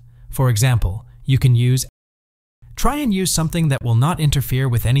shortcut. For example, you can use. Try and use something that will not interfere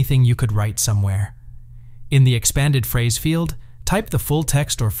with anything you could write somewhere. In the expanded phrase field, type the full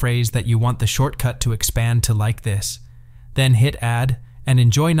text or phrase that you want the shortcut to expand to like this. Then hit Add and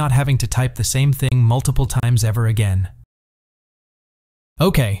enjoy not having to type the same thing multiple times ever again.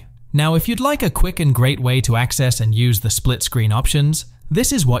 Okay, now if you'd like a quick and great way to access and use the split screen options,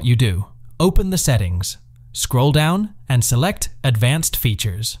 this is what you do. Open the settings, scroll down and select Advanced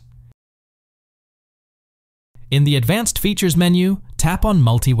Features. In the Advanced Features menu, tap on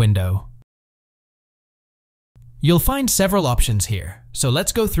Multi-Window. You'll find several options here, so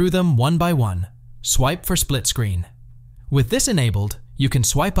let's go through them one by one. Swipe for split screen. With this enabled, you can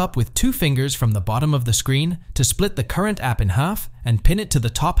swipe up with 2 fingers from the bottom of the screen to split the current app in half and pin it to the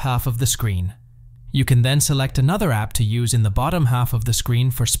top half of the screen. You can then select another app to use in the bottom half of the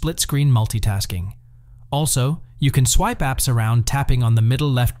screen for split screen multitasking. Also, you can swipe apps around tapping on the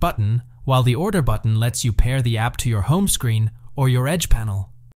middle left button, while the order button lets you pair the app to your home screen or your edge panel.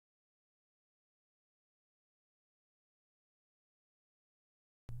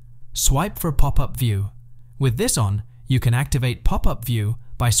 Swipe for pop-up view. With this on, you can activate pop-up view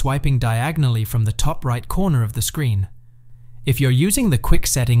by swiping diagonally from the top right corner of the screen. If you're using the Quick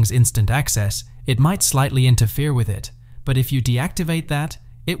Settings Instant Access, it might slightly interfere with it, but if you deactivate that,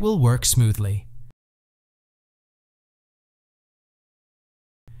 it will work smoothly.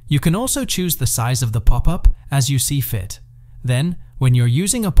 You can also choose the size of the pop-up as you see fit. Then, when you're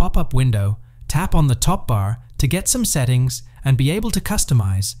using a pop-up window, tap on the top bar to get some settings and be able to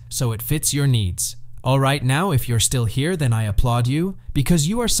customize so it fits your needs. Alright, now if you're still here, then I applaud you because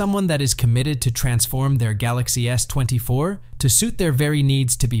you are someone that is committed to transform their Galaxy S24 to suit their very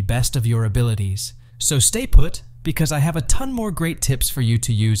needs to be best of your abilities. So stay put because I have a ton more great tips for you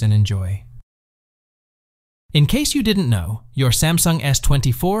to use and enjoy. In case you didn't know, your Samsung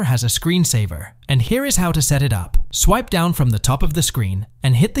S24 has a screensaver, and here is how to set it up. Swipe down from the top of the screen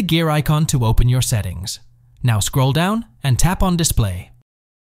and hit the gear icon to open your settings. Now scroll down and tap on Display.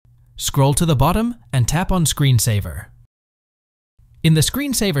 Scroll to the bottom and tap on Screensaver. In the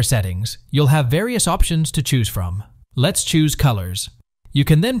screensaver settings, you'll have various options to choose from. Let's choose Colors. You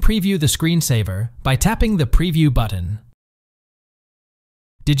can then preview the screensaver by tapping the Preview button.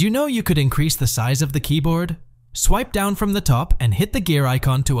 Did you know you could increase the size of the keyboard? Swipe down from the top and hit the gear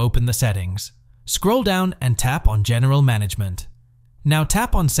icon to open the settings. Scroll down and tap on General Management. Now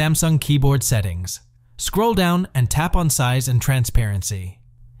tap on Samsung Keyboard Settings. Scroll down and tap on Size and Transparency.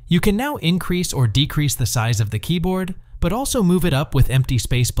 You can now increase or decrease the size of the keyboard, but also move it up with empty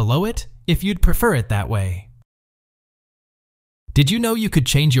space below it if you'd prefer it that way. Did you know you could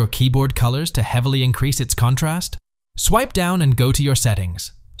change your keyboard colors to heavily increase its contrast? Swipe down and go to your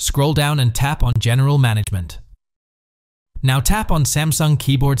settings. Scroll down and tap on General Management. Now tap on Samsung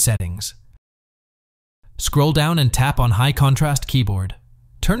Keyboard Settings. Scroll down and tap on High Contrast Keyboard.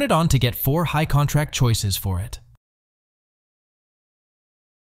 Turn it on to get 4 high contrast choices for it.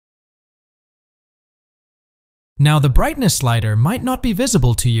 Now the brightness slider might not be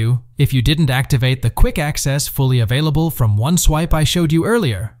visible to you if you didn't activate the quick access fully available from one swipe I showed you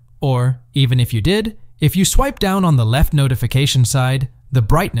earlier, or even if you did, if you swipe down on the left notification side, the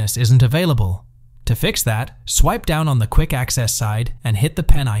brightness isn't available. To fix that, swipe down on the quick access side and hit the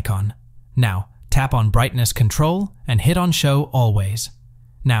pen icon. Now tap on Brightness Control and hit on Show Always.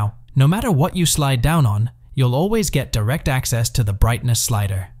 Now, no matter what you slide down on, you'll always get direct access to the brightness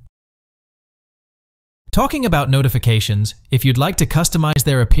slider. Talking about notifications, if you'd like to customize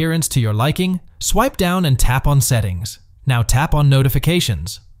their appearance to your liking, swipe down and tap on Settings. Now tap on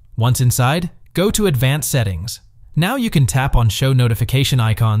Notifications. Once inside, go to Advanced Settings. Now you can tap on Show Notification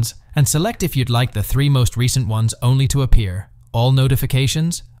Icons and select if you'd like the 3 most recent ones only to appear, all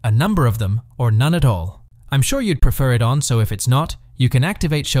notifications, a number of them, or none at all. I'm sure you'd prefer it on, so if it's not, you can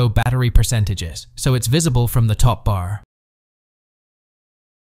activate Show Battery Percentages, so it's visible from the top bar.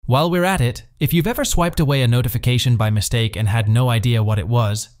 While we're at it, if you've ever swiped away a notification by mistake and had no idea what it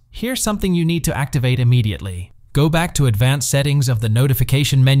was, here's something you need to activate immediately. Go back to Advanced Settings of the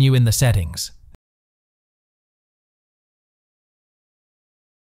Notification menu in the Settings.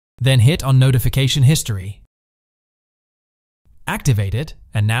 Then hit on Notification History. Activate it,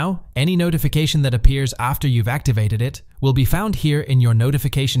 and now, any notification that appears after you've activated it will be found here in your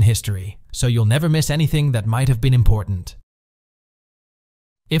notification history, so you'll never miss anything that might have been important.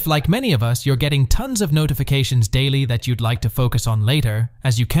 If, like many of us, you're getting tons of notifications daily that you'd like to focus on later,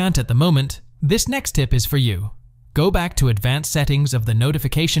 as you can't at the moment, this next tip is for you. Go back to Advanced Settings of the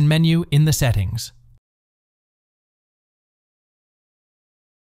Notification menu in the Settings.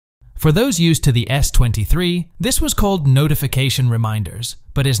 For those used to the S24, this was called Notification Reminders,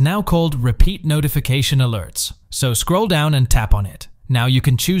 but is now called Repeat Notification Alerts. So scroll down and tap on it. Now you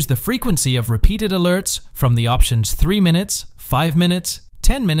can choose the frequency of repeated alerts from the options 3 minutes, 5 minutes,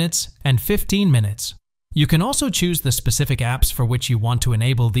 10 minutes, and 15 minutes. You can also choose the specific apps for which you want to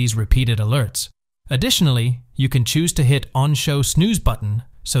enable these repeated alerts. Additionally, you can choose to hit On Show Snooze button,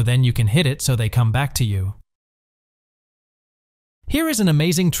 so then you can hit it so they come back to you. Here is an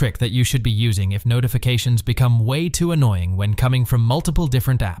amazing trick that you should be using if notifications become way too annoying when coming from multiple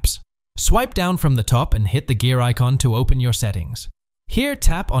different apps. Swipe down from the top and hit the gear icon to open your settings. Here,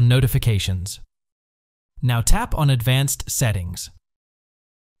 tap on Notifications. Now tap on Advanced Settings.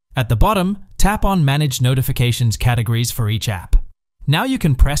 At the bottom, tap on Manage Notifications categories for each app. Now you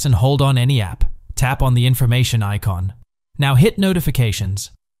can press and hold on any app. Tap on the information icon. Now hit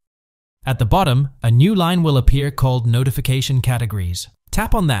Notifications. At the bottom, a new line will appear called Notification Categories.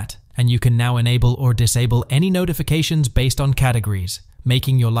 Tap on that, and you can now enable or disable any notifications based on categories,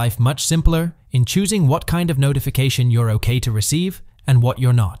 making your life much simpler in choosing what kind of notification you're okay to receive and what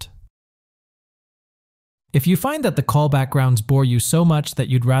you're not. If you find that the call backgrounds bore you so much that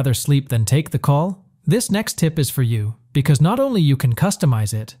you'd rather sleep than take the call, this next tip is for you, because not only you can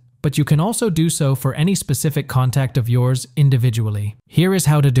customize it, but you can also do so for any specific contact of yours individually. Here is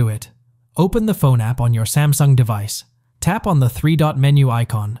how to do it. Open the phone app on your Samsung device. Tap on the 3-dot menu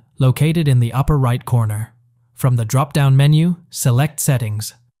icon, located in the upper right corner. From the drop-down menu, select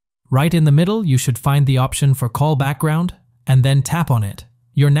Settings. Right in the middle, you should find the option for Call Background, and then tap on it.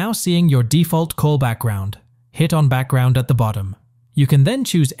 You're now seeing your default call background. Hit on Background at the bottom. You can then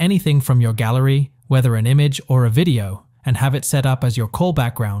choose anything from your gallery, whether an image or a video, and have it set up as your call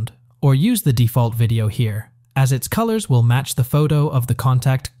background, or use the default video here, as its colors will match the photo of the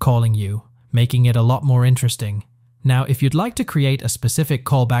contact calling you, making it a lot more interesting. Now, if you'd like to create a specific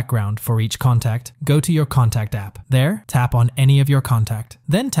call background for each contact, go to your Contact app. There, tap on any of your contact.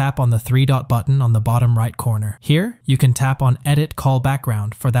 Then tap on the 3-dot button on the bottom right corner. Here, you can tap on Edit Call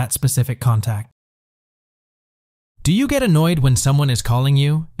Background for that specific contact. Do you get annoyed when someone is calling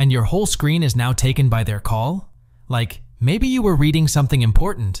you and your whole screen is now taken by their call? Like, maybe you were reading something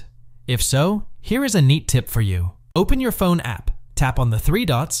important. If so, here is a neat tip for you. Open your phone app, tap on the 3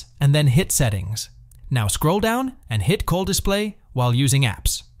 dots, and then hit Settings. Now scroll down and hit Call Display while using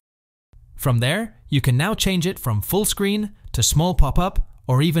apps. From there, you can now change it from full screen to small pop-up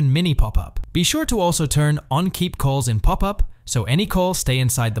or even mini pop-up. Be sure to also turn on Keep Calls in pop-up so any calls stay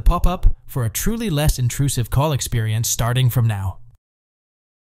inside the pop-up for a truly less intrusive call experience starting from now.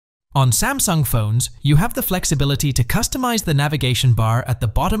 On Samsung phones, you have the flexibility to customize the navigation bar at the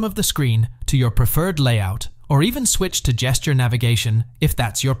bottom of the screen to your preferred layout, or even switch to gesture navigation if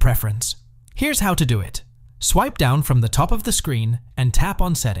that's your preference. Here's how to do it. Swipe down from the top of the screen and tap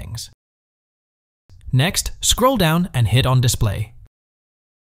on Settings. Next, scroll down and hit on Display.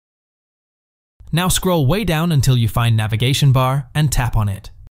 Now scroll way down until you find Navigation Bar and tap on it.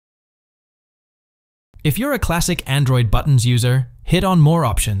 If you're a classic Android buttons user, hit on More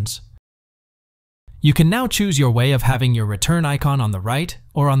Options. You can now choose your way of having your return icon on the right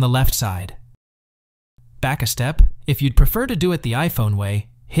or on the left side. Back a step, if you'd prefer to do it the iPhone way,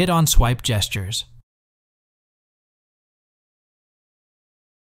 hit on Swipe Gestures.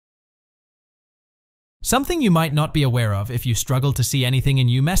 Something you might not be aware of if you struggle to see anything in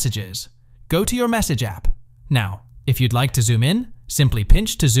your messages. Go to your Message app. Now, if you'd like to zoom in, simply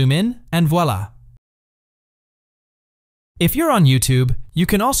pinch to zoom in and voila! If you're on YouTube, you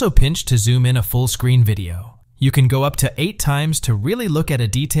can also pinch to zoom in a full screen video. You can go up to 8 times to really look at a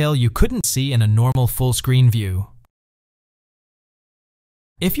detail you couldn't see in a normal full screen view.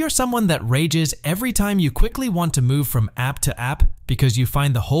 If you're someone that rages every time you quickly want to move from app to app because you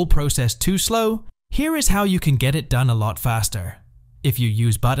find the whole process too slow, here is how you can get it done a lot faster. If you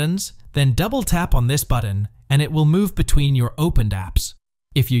use buttons, then double tap on this button and it will move between your opened apps.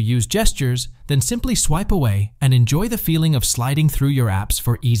 If you use gestures, then simply swipe away and enjoy the feeling of sliding through your apps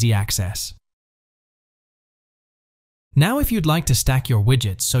for easy access. Now if you'd like to stack your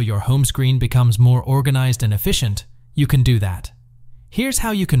widgets so your home screen becomes more organized and efficient, you can do that. Here's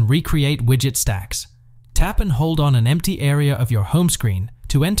how you can recreate widget stacks. Tap and hold on an empty area of your home screen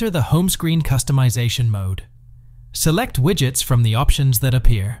to enter the home screen customization mode. Select widgets from the options that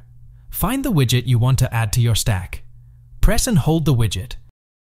appear. Find the widget you want to add to your stack. Press and hold the widget.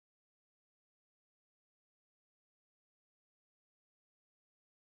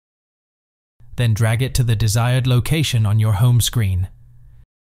 Then drag it to the desired location on your home screen.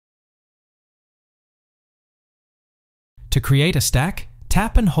 To create a stack,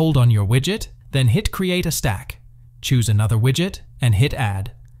 tap and hold on your widget, then hit Create a Stack. Choose another widget and hit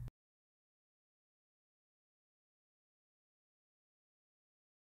Add.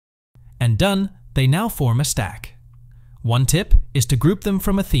 And done, they now form a stack. One tip is to group them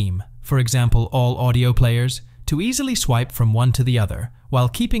from a theme, for example all audio players, to easily swipe from one to the other, while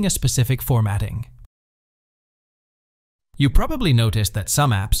keeping a specific formatting. You probably noticed that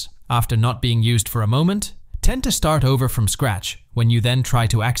some apps, after not being used for a moment, tend to start over from scratch when you then try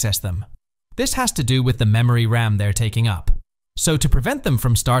to access them. This has to do with the memory RAM they're taking up. So to prevent them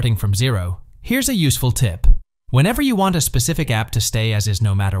from starting from zero, here's a useful tip. Whenever you want a specific app to stay as is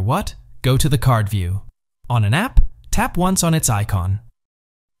no matter what, go to the card view. On an app, tap once on its icon.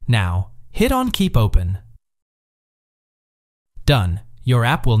 Now, hit on Keep Open. Done. Your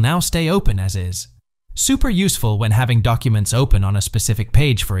app will now stay open as is. Super useful when having documents open on a specific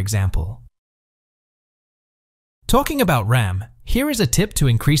page, for example. Talking about RAM, here is a tip to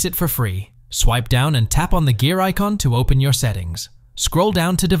increase it for free. Swipe down and tap on the gear icon to open your settings. Scroll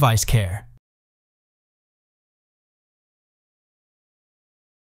down to Device Care.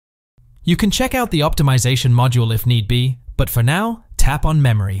 You can check out the optimization module if need be, but for now, tap on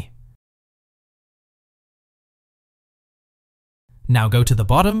Memory. Now go to the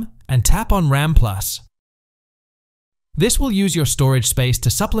bottom and tap on RAM+. This will use your storage space to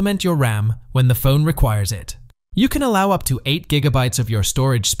supplement your RAM when the phone requires it. You can allow up to 8 GB of your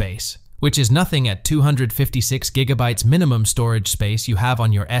storage space, which is nothing at 256 GB minimum storage space you have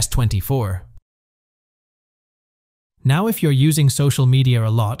on your S24. Now if you're using social media a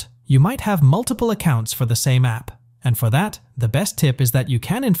lot, you might have multiple accounts for the same app. And for that, the best tip is that you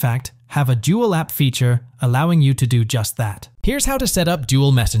can in fact have a dual app feature allowing you to do just that. Here's how to set up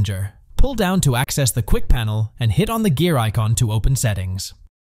Dual Messenger. Pull down to access the quick panel and hit on the gear icon to open settings.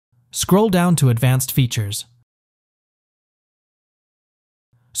 Scroll down to Advanced Features.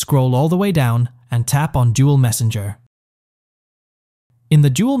 Scroll all the way down and tap on Dual Messenger. In the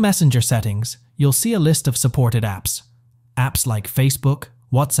Dual Messenger settings, you'll see a list of supported apps. Apps like Facebook,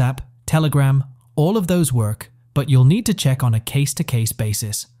 WhatsApp, Telegram, all of those work, but you'll need to check on a case-to-case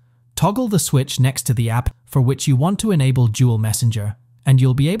basis. Toggle the switch next to the app for which you want to enable Dual Messenger, and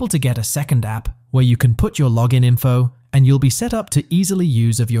you'll be able to get a second app where you can put your login info and you'll be set up to easily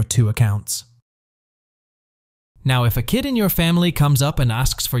use of your 2 accounts. Now if a kid in your family comes up and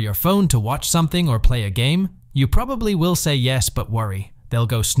asks for your phone to watch something or play a game, you probably will say yes, but worry. They'll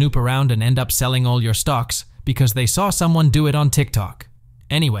go snoop around and end up selling all your stocks because they saw someone do it on TikTok.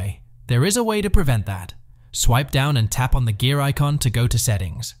 Anyway, there is a way to prevent that. Swipe down and tap on the gear icon to go to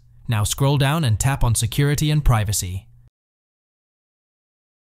Settings. Now scroll down and tap on Security and Privacy.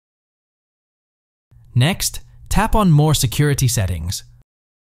 Next, tap on More Security Settings.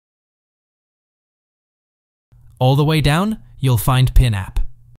 All the way down, you'll find Pin app.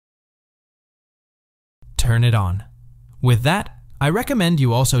 Turn it on. With that, I recommend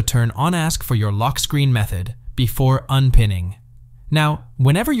you also turn on Ask for your lock screen method before unpinning. Now,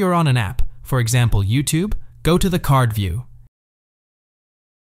 whenever you're on an app, for example YouTube, go to the card view.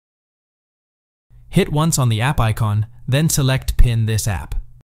 Hit once on the app icon, then select Pin this app.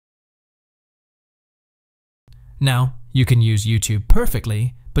 Now, you can use YouTube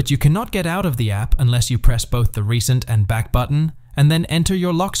perfectly, but you cannot get out of the app unless you press both the recent and back button and then enter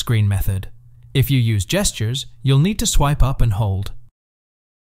your lock screen method. If you use gestures, you'll need to swipe up and hold.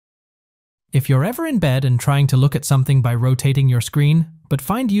 If you're ever in bed and trying to look at something by rotating your screen, but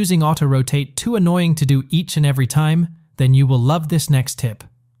find using auto-rotate too annoying to do each and every time, then you will love this next tip.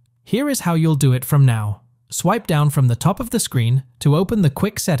 Here is how you'll do it from now. swipe down from the top of the screen to open the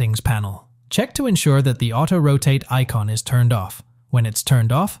Quick Settings panel. Check to ensure that the Auto Rotate icon is turned off. When it's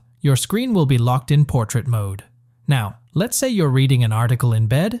turned off, your screen will be locked in portrait mode. Now, let's say you're reading an article in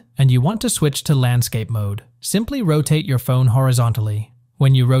bed and you want to switch to landscape mode. Simply rotate your phone horizontally.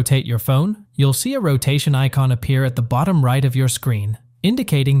 When you rotate your phone, you'll see a rotation icon appear at the bottom right of your screen,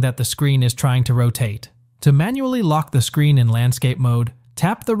 indicating that the screen is trying to rotate. To manually lock the screen in landscape mode,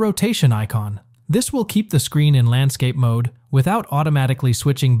 tap the rotation icon. This will keep the screen in landscape mode without automatically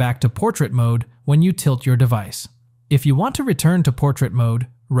switching back to portrait mode when you tilt your device. If you want to return to portrait mode,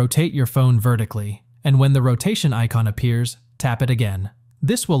 rotate your phone vertically, and when the rotation icon appears, tap it again.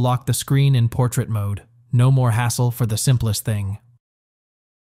 This will lock the screen in portrait mode. No more hassle for the simplest thing.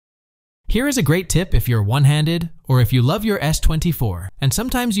 Here is a great tip if you're one-handed or if you love your S24 and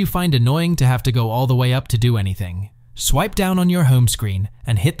sometimes you find annoying to have to go all the way up to do anything. Swipe down on your home screen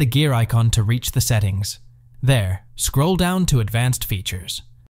and hit the gear icon to reach the settings. There, scroll down to Advanced Features.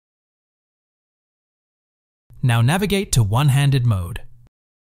 Now navigate to one-handed mode.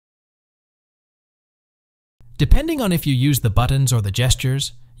 Depending on if you use the buttons or the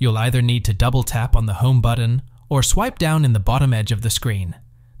gestures, you'll either need to double tap on the home button or swipe down in the bottom edge of the screen.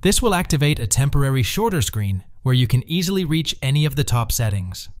 This will activate a temporary shorter screen where you can easily reach any of the top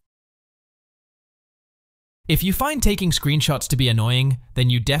settings. If you find taking screenshots to be annoying, then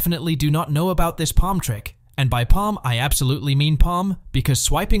you definitely do not know about this palm trick. And by palm, I absolutely mean palm, because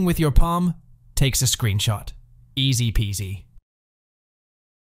swiping with your palm takes a screenshot. Easy peasy.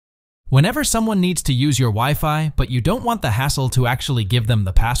 Whenever someone needs to use your Wi-Fi, but you don't want the hassle to actually give them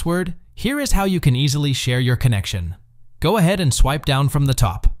the password, here is how you can easily share your connection. Go ahead and swipe down from the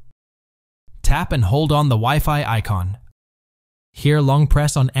top. Tap and hold on the Wi-Fi icon. Here, long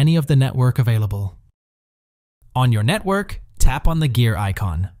press on any of the network available. On your network, tap on the gear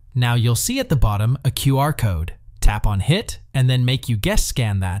icon. Now you'll see at the bottom a QR code. Tap on Hit and then make you guest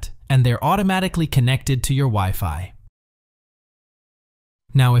scan that, and they're automatically connected to your Wi-Fi.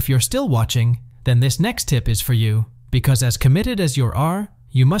 Now if you're still watching, then this next tip is for you, because as committed as you are,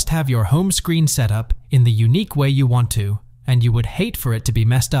 you must have your home screen set up in the unique way you want to, and you would hate for it to be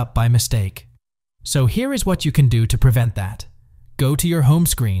messed up by mistake. So here is what you can do to prevent that. Go to your home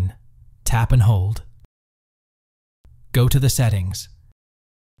screen, tap and hold. Go to the settings.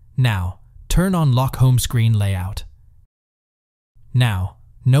 Now, turn on Lock Home Screen Layout. Now,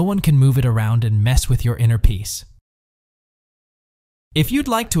 no one can move it around and mess with your inner peace. If you'd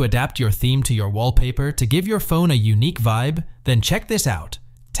like to adapt your theme to your wallpaper to give your phone a unique vibe, then check this out.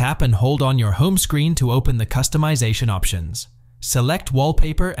 Tap and hold on your home screen to open the customization options. Select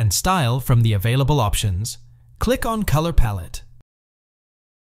Wallpaper and Style from the available options. Click on Color Palette.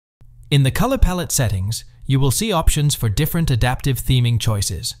 In the Color Palette settings, you will see options for different adaptive theming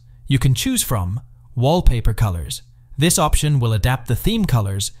choices. You can choose from Wallpaper Colors. This option will adapt the theme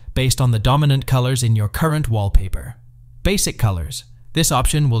colors based on the dominant colors in your current wallpaper. Basic Colors. This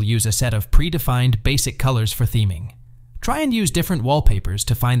option will use a set of predefined basic colors for theming. Try and use different wallpapers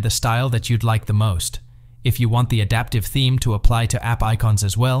to find the style that you'd like the most. If you want the adaptive theme to apply to app icons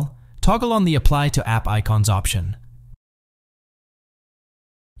as well, toggle on the Apply to App Icons option.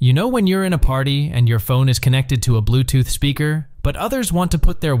 You know when you're in a party and your phone is connected to a Bluetooth speaker, but others want to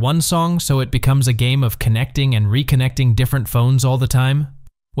put their one song so it becomes a game of connecting and reconnecting different phones all the time?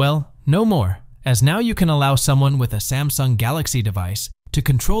 Well, no more, as now you can allow someone with a Samsung Galaxy device to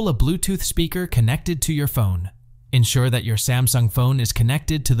control a Bluetooth speaker connected to your phone. Ensure that your Samsung phone is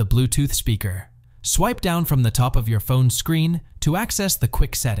connected to the Bluetooth speaker. Swipe down from the top of your phone's screen to access the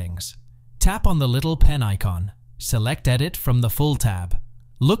quick settings. Tap on the little pen icon. Select Edit from the full tab.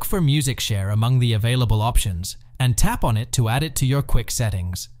 Look for Music Share among the available options and tap on it to add it to your quick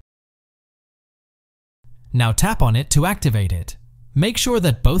settings. Now tap on it to activate it. Make sure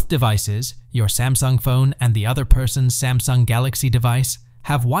that both devices, your Samsung phone and the other person's Samsung Galaxy device,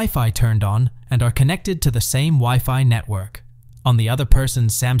 have Wi-Fi turned on and are connected to the same Wi-Fi network. On the other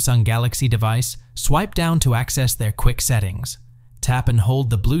person's Samsung Galaxy device, swipe down to access their quick settings. Tap and hold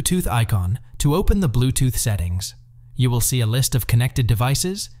the Bluetooth icon to open the Bluetooth settings. You will see a list of connected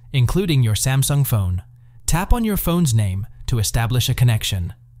devices, including your Samsung phone. Tap on your phone's name to establish a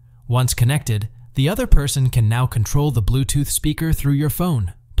connection. Once connected, the other person can now control the Bluetooth speaker through your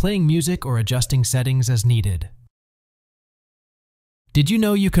phone, playing music or adjusting settings as needed. Did you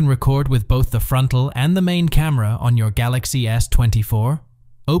know you can record with both the frontal and the main camera on your Galaxy S24?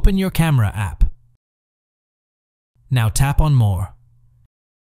 Open your Camera app. Now tap on More.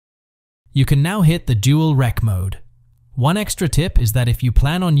 You can now hit the Dual Rec mode. One extra tip is that if you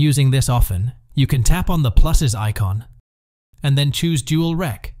plan on using this often, you can tap on the pluses icon and then choose Dual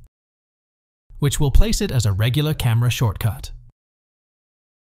Rec. which will place it as a regular camera shortcut.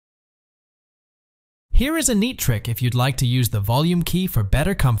 Here is a neat trick if you'd like to use the volume key for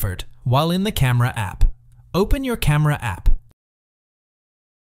better comfort while in the camera app. Open your camera app.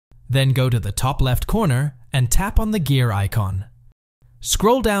 Then go to the top left corner and tap on the gear icon.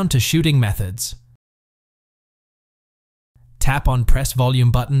 Scroll down to Shooting Methods. Tap on Press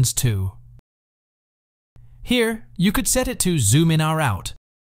Volume buttons too. Here, you could set it to Zoom in or out,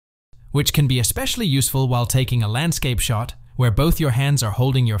 which can be especially useful while taking a landscape shot where both your hands are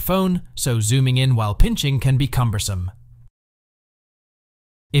holding your phone, so zooming in while pinching can be cumbersome.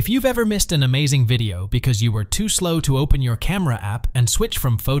 If you've ever missed an amazing video because you were too slow to open your camera app and switch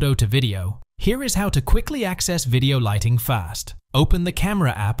from photo to video, here is how to quickly access video lighting fast. Open the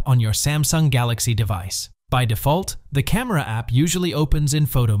camera app on your Samsung Galaxy device. By default, the camera app usually opens in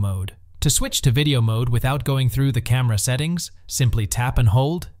photo mode. To switch to video mode without going through the camera settings, simply tap and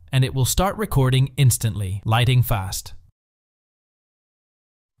hold, and it will start recording instantly, lighting fast.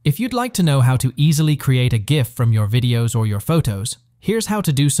 If you'd like to know how to easily create a GIF from your videos or your photos, here's how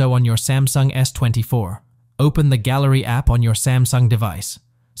to do so on your Samsung S24. Open the Gallery app on your Samsung device.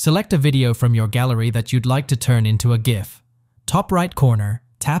 Select a video from your gallery that you'd like to turn into a GIF. Top right corner,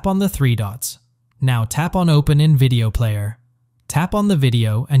 tap on the three dots. Now tap on Open in Video Player. Tap on the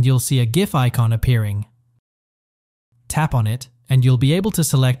video and you'll see a GIF icon appearing. Tap on it and you'll be able to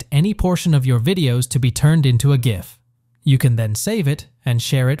select any portion of your videos to be turned into a GIF. You can then save it and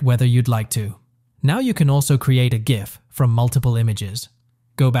share it whether you'd like to. Now you can also create a GIF from multiple images.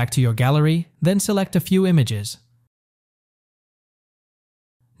 Go back to your gallery, then select a few images.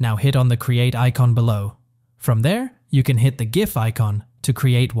 Now hit on the Create icon below. From there, you can hit the GIF icon to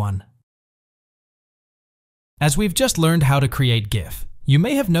create one. As we've just learned how to create GIF, you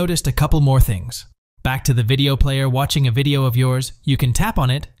may have noticed a couple more things. Back to the video player watching a video of yours, you can tap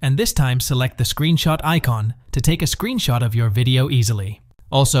on it and this time select the screenshot icon to take a screenshot of your video easily.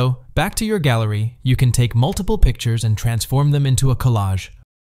 Also, back to your gallery, you can take multiple pictures and transform them into a collage,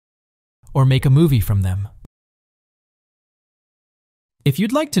 or make a movie from them. If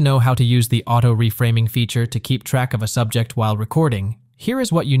you'd like to know how to use the auto reframing feature to keep track of a subject while recording, here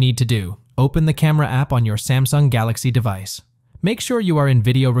is what you need to do. Open the camera app on your Samsung Galaxy device. Make sure you are in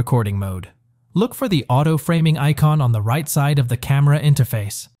video recording mode. Look for the auto framing icon on the right side of the camera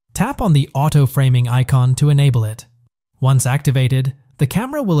interface. Tap on the auto framing icon to enable it. Once activated, the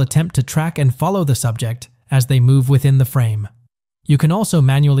camera will attempt to track and follow the subject as they move within the frame. You can also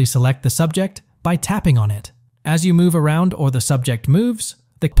manually select the subject by tapping on it. As you move around or the subject moves,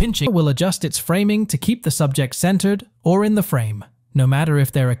 the pinching will adjust its framing to keep the subject centered or in the frame, no matter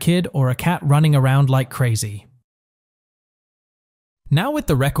if they're a kid or a cat running around like crazy. Now with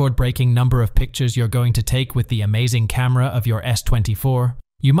the record-breaking number of pictures you're going to take with the amazing camera of your S24,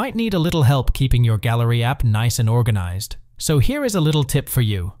 you might need a little help keeping your gallery app nice and organized. So here is a little tip for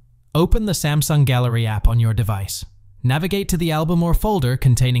you. Open the Samsung Gallery app on your device. Navigate to the album or folder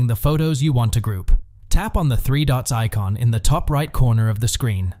containing the photos you want to group. Tap on the three dots icon in the top right corner of the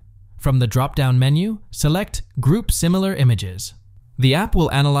screen. From the drop-down menu, select Group Similar Images. The app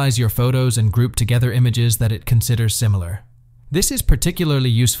will analyze your photos and group together images that it considers similar. This is particularly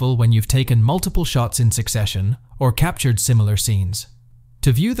useful when you've taken multiple shots in succession or captured similar scenes.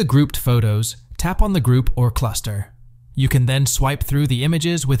 To view the grouped photos, tap on the group or cluster. You can then swipe through the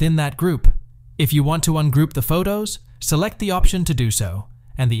images within that group. If you want to ungroup the photos, select the option to do so,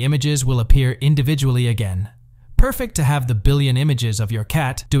 and the images will appear individually again. Perfect to have the billion images of your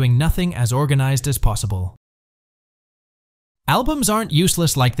cat doing nothing as organized as possible. Albums aren't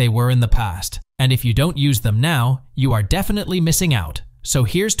useless like they were in the past, and if you don't use them now, you are definitely missing out. So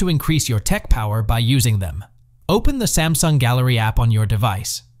here's to increase your tech power by using them. Open the Samsung Gallery app on your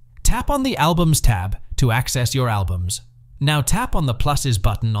device. Tap on the Albums tab to access your albums. Now tap on the pluses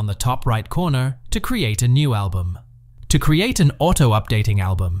button on the top right corner to create a new album. To create an auto-updating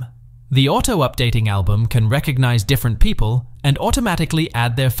album. The auto-updating album can recognize different people and automatically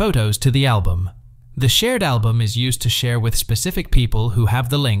add their photos to the album. The shared album is used to share with specific people who have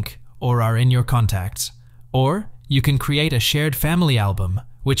the link or are in your contacts. Or you can create a shared family album,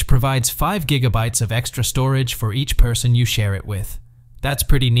 which provides 5 GB of extra storage for each person you share it with. That's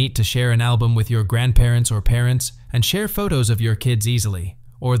pretty neat to share an album with your grandparents or parents and share photos of your kids easily,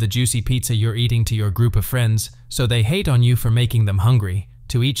 or the juicy pizza you're eating to your group of friends so they hate on you for making them hungry,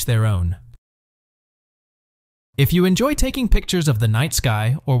 to each their own. If you enjoy taking pictures of the night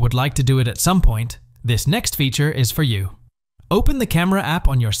sky or would like to do it at some point, this next feature is for you. Open the camera app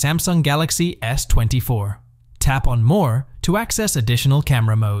on your Samsung Galaxy S24. Tap on More to access additional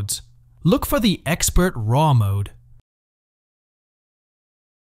camera modes. Look for the Expert RAW mode.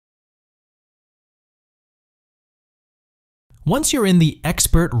 Once you're in the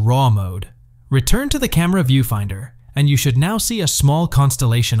Expert RAW mode, return to the camera viewfinder and you should now see a small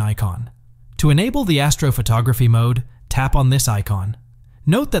constellation icon. To enable the astrophotography mode, tap on this icon.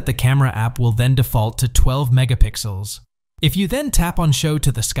 Note that the camera app will then default to 12 megapixels. If you then tap on Show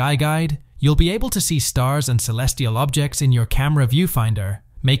to the Sky Guide, you'll be able to see stars and celestial objects in your camera viewfinder,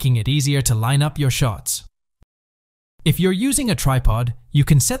 making it easier to line up your shots. If you're using a tripod, you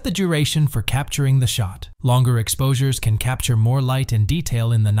can set the duration for capturing the shot. Longer exposures can capture more light and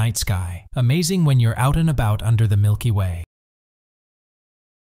detail in the night sky. Amazing when you're out and about under the Milky Way.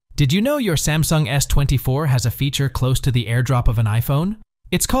 Did you know your Samsung S24 has a feature close to the airdrop of an iPhone?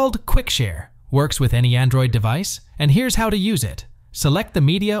 It's called Quick Share, works with any Android device, and here's how to use it. Select the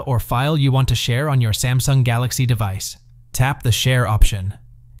media or file you want to share on your Samsung Galaxy device. Tap the Share option.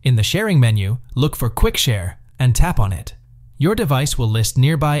 In the sharing menu, look for Quick Share and tap on it. Your device will list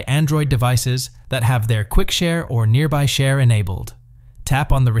nearby Android devices that have their Quick Share or Nearby Share enabled.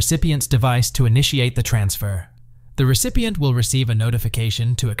 Tap on the recipient's device to initiate the transfer. The recipient will receive a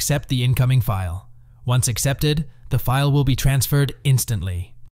notification to accept the incoming file. Once accepted, the file will be transferred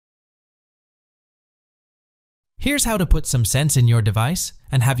instantly. Here's how to put some sense in your device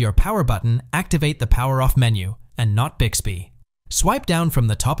and have your power button activate the power off menu and not Bixby. Swipe down from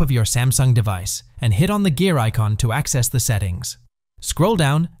the top of your Samsung device and hit on the gear icon to access the settings. Scroll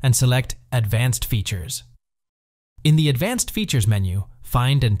down and select Advanced Features. In the Advanced Features menu,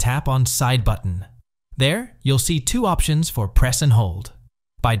 find and tap on Side button. There, you'll see two options for press and hold.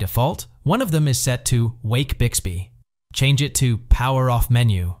 By default, one of them is set to Wake Bixby. Change it to Power Off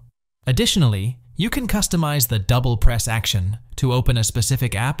Menu. Additionally, you can customize the double press action to open a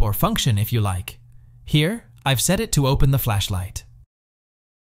specific app or function if you like. Here, I've set it to open the flashlight.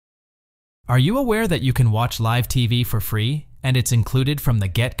 Are you aware that you can watch live TV for free and it's included from the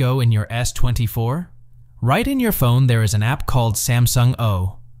get-go in your S24? Right in your phone there is an app called Samsung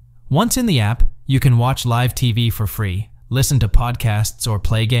O. Once in the app, you can watch live TV for free, listen to podcasts or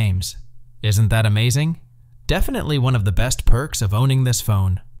play games. Isn't that amazing? Definitely one of the best perks of owning this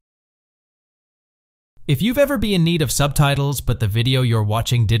phone. If you've ever been in need of subtitles but the video you're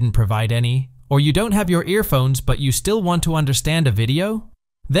watching didn't provide any, or you don't have your earphones but you still want to understand a video,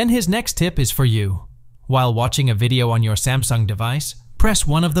 then his next tip is for you. While watching a video on your Samsung device, press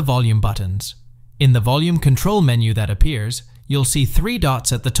one of the volume buttons. In the volume control menu that appears, you'll see three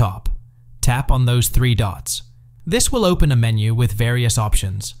dots at the top. Tap on those three dots. This will open a menu with various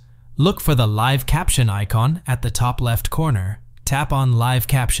options. Look for the Live Caption icon at the top left corner. Tap on Live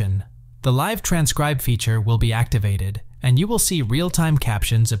Caption. The Live Transcribe feature will be activated, and you will see real-time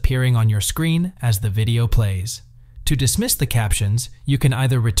captions appearing on your screen as the video plays. To dismiss the captions, you can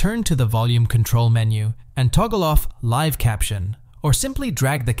either return to the volume control menu and toggle off Live Caption, or simply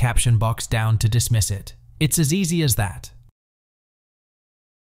drag the caption box down to dismiss it. It's as easy as that.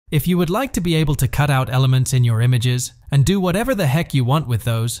 If you would like to be able to cut out elements in your images and do whatever the heck you want with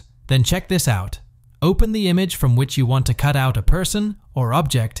those, then check this out. Open the image from which you want to cut out a person or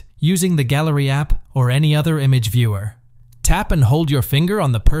object using the Gallery app or any other image viewer. Tap and hold your finger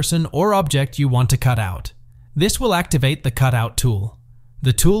on the person or object you want to cut out. This will activate the Cutout tool.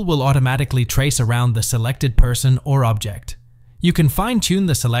 The tool will automatically trace around the selected person or object. You can fine-tune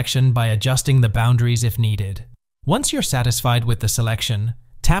the selection by adjusting the boundaries if needed. Once you're satisfied with the selection,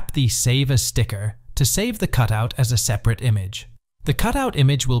 tap the Save as Sticker to save the cutout as a separate image. The cutout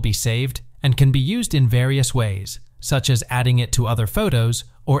image will be saved and can be used in various ways, such as adding it to other photos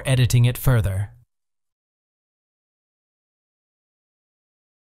or editing it further.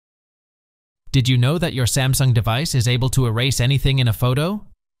 Did you know that your Samsung device is able to erase anything in a photo?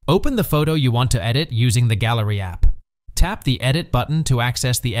 Open the photo you want to edit using the Gallery app. Tap the Edit button to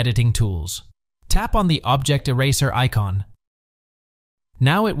access the editing tools. Tap on the Object Eraser icon.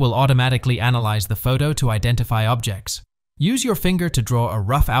 Now it will automatically analyze the photo to identify objects. Use your finger to draw a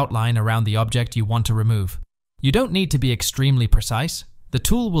rough outline around the object you want to remove. You don't need to be extremely precise. The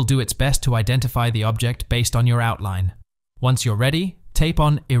tool will do its best to identify the object based on your outline. Once you're ready, tape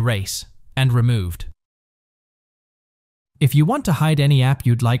on Erase and Removed. If you want to hide any app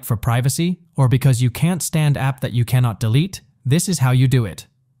you'd like for privacy, or because you can't stand app that you cannot delete, this is how you do it.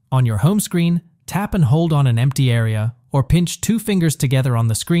 On your home screen, tap and hold on an empty area, or pinch two fingers together on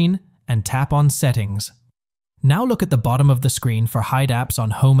the screen and tap on Settings. Now look at the bottom of the screen for Hide Apps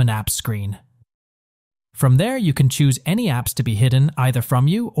on Home and Apps screen. From there, you can choose any apps to be hidden either from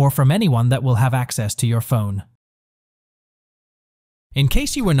you or from anyone that will have access to your phone. In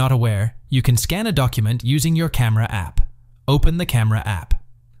case you were not aware, you can scan a document using your camera app. Open the camera app.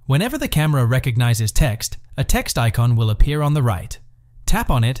 Whenever the camera recognizes text, a text icon will appear on the right. Tap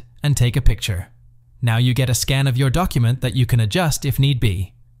on it and take a picture. Now you get a scan of your document that you can adjust if need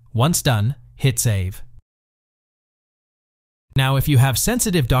be. Once done, hit Save. Now if you have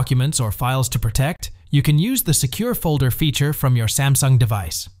sensitive documents or files to protect, you can use the Secure Folder feature from your Samsung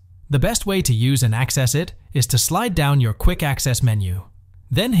device. The best way to use and access it is to slide down your Quick Access menu.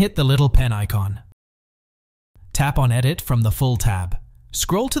 Then hit the little pen icon. Tap on Edit from the full tab.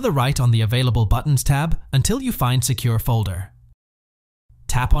 Scroll to the right on the Available Buttons tab until you find Secure Folder.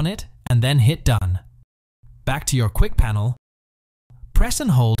 Tap on it and then hit Done. Back to your Quick panel. Press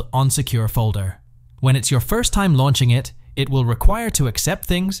and hold on Secure Folder. When it's your first time launching it, it will require to accept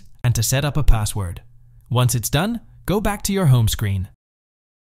things and to set up a password. Once it's done, go back to your home screen.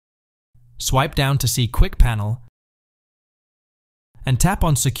 Swipe down to see Quick Panel and tap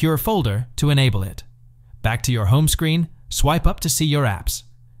on Secure Folder to enable it. Back to your home screen, swipe up to see your apps.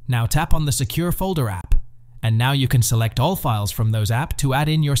 Now tap on the Secure Folder app, and now you can select all files from those apps to add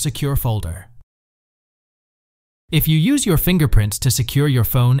in your secure folder. If you use your fingerprints to secure your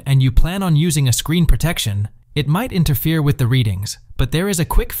phone and you plan on using a screen protection, it might interfere with the readings, but there is a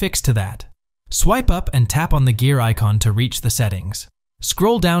quick fix to that. Swipe up and tap on the gear icon to reach the settings.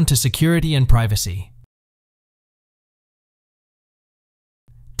 Scroll down to Security and Privacy.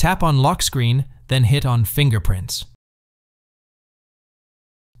 Tap on Lock Screen, then hit on Fingerprints.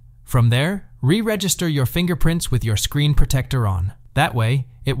 From there, re-register your fingerprints with your screen protector on. That way,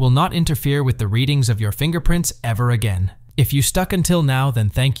 it will not interfere with the readings of your fingerprints ever again. If you stuck until now, then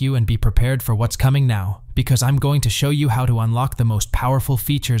thank you and be prepared for what's coming now, because I'm going to show you how to unlock the most powerful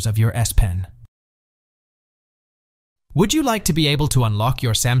features of your S Pen. Would you like to be able to unlock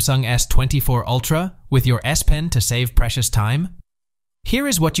your Samsung S24 Ultra with your S Pen to save precious time? Here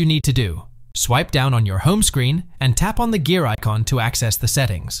is what you need to do. Swipe down on your home screen and tap on the gear icon to access the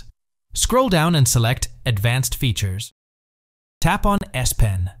settings. Scroll down and select Advanced Features. Tap on S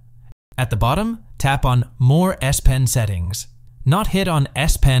Pen. At the bottom, tap on More S Pen Settings. Not hit on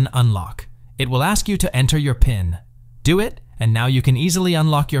S Pen Unlock. It will ask you to enter your PIN. Do it, and now you can easily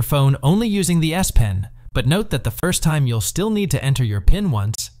unlock your phone only using the S Pen. But note that the first time you'll still need to enter your PIN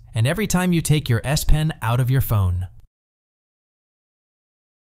once, and every time you take your S Pen out of your phone.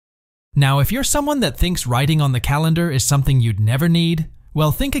 Now, if you're someone that thinks writing on the calendar is something you'd never need,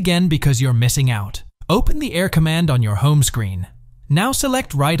 well, think again because you're missing out. Open the Air command on your home screen. Now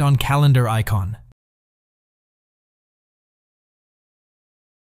select Write on Calendar icon.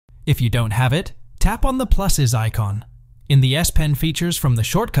 If you don't have it, tap on the pluses icon. In the S Pen features from the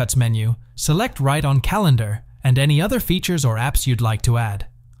Shortcuts menu, select Write on Calendar and any other features or apps you'd like to add.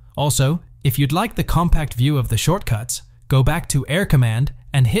 Also, if you'd like the compact view of the shortcuts, go back to Air command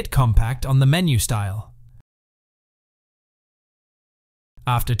and hit Compact on the menu style.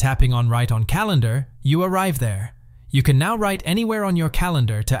 After tapping on Write on Calendar, you arrive there. You can now write anywhere on your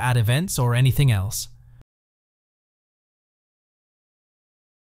calendar to add events or anything else.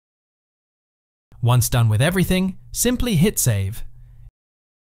 Once done with everything, simply hit Save.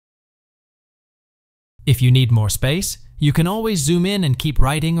 If you need more space, you can always zoom in and keep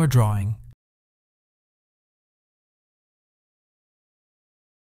writing or drawing.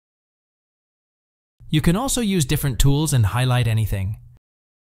 You can also use different tools and highlight anything.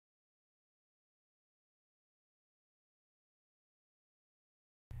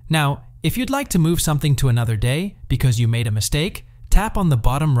 Now, if you'd like to move something to another day because you made a mistake, tap on the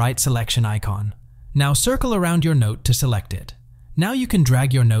bottom right selection icon. Now circle around your note to select it. Now you can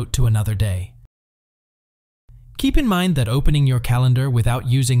drag your note to another day. Keep in mind that opening your calendar without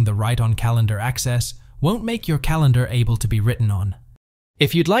using the Write on Calendar access won't make your calendar able to be written on.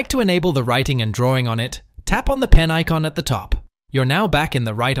 If you'd like to enable the writing and drawing on it, tap on the pen icon at the top. You're now back in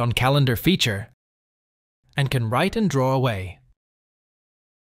the Write on Calendar feature and can write and draw away.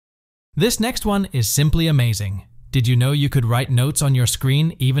 This next one is simply amazing. Did you know you could write notes on your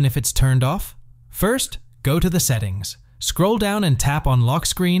screen even if it's turned off? First, go to the settings. Scroll down and tap on Lock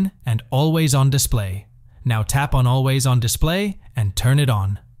Screen and Always on Display. Now tap on Always on Display and turn it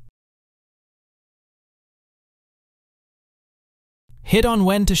on. Hit on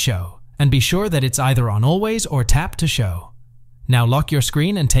When to show, and be sure that it's either on Always or Tap to show. Now lock your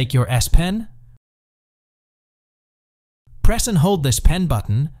screen and take your S Pen. Press and hold this pen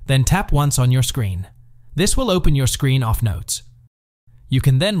button, then tap once on your screen. This will open your screen off Notes. You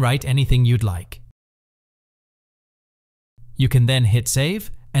can then write anything you'd like. You can then hit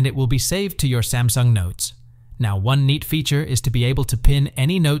Save, and it will be saved to your Samsung Notes. Now, one neat feature is to be able to pin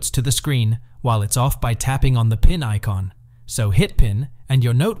any notes to the screen while it's off by tapping on the pin icon. So hit Pin, and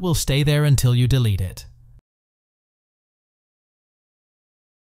your note will stay there until you delete it.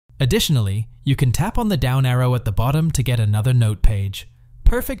 Additionally, you can tap on the down arrow at the bottom to get another note page.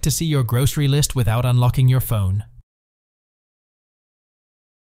 Perfect to see your grocery list without unlocking your phone.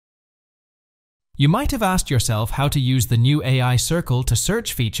 You might have asked yourself how to use the new AI Circle to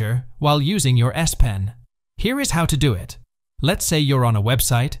Search feature while using your S Pen. Here is how to do it. Let's say you're on a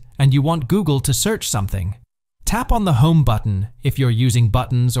website and you want Google to search something. Tap on the Home button if you're using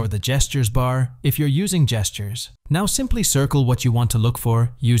buttons or the Gestures bar if you're using gestures. Now simply circle what you want to look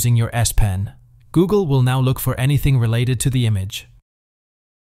for using your S Pen. Google will now look for anything related to the image.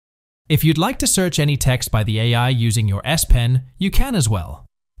 If you'd like to search any text by the AI using your S Pen, you can as well.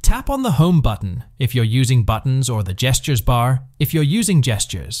 Tap on the Home button if you're using buttons or the Gestures bar if you're using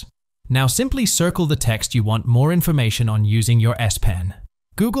gestures. Now simply circle the text you want more information on using your S Pen.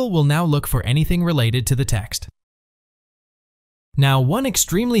 Google will now look for anything related to the text. Now, one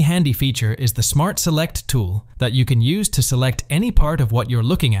extremely handy feature is the Smart Select tool that you can use to select any part of what you're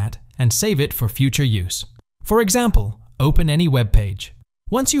looking at and save it for future use. For example, open any web page.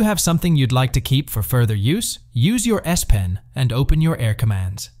 Once you have something you'd like to keep for further use, use your S Pen and open your Air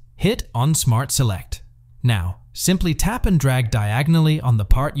commands. Hit on Smart Select. Now, simply tap and drag diagonally on the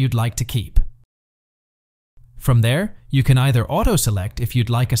part you'd like to keep. From there, you can either auto-select if you'd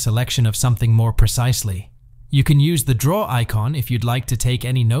like a selection of something more precisely. You can use the draw icon if you'd like to take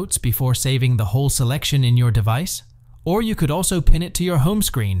any notes before saving the whole selection in your device, or you could also pin it to your home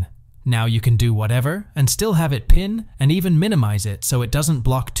screen. Now you can do whatever and still have it pin and even minimize it so it doesn't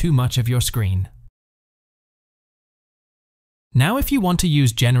block too much of your screen. Now if you want to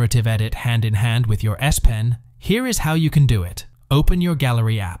use Generative Edit hand in hand with your S Pen, here is how you can do it. Open your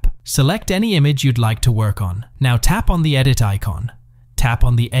Gallery app. Select any image you'd like to work on. Now tap on the Edit icon. Tap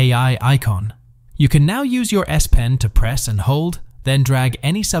on the AI icon. You can now use your S Pen to press and hold, then drag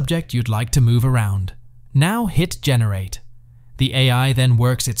any subject you'd like to move around. Now hit Generate. The AI then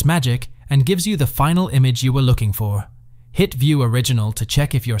works its magic and gives you the final image you were looking for. Hit View Original to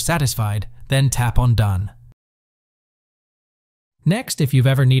check if you're satisfied, then tap on Done. Next, if you've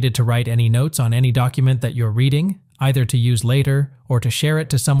ever needed to write any notes on any document that you're reading, either to use later or to share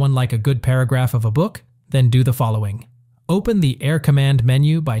it to someone like a good paragraph of a book, then do the following. Open the Air Command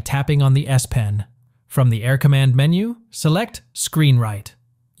menu by tapping on the S Pen. From the Air Command menu, select Screen Write.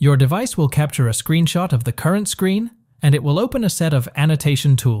 Your device will capture a screenshot of the current screen, and it will open a set of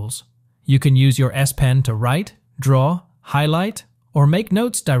annotation tools. You can use your S Pen to write, draw, highlight, or make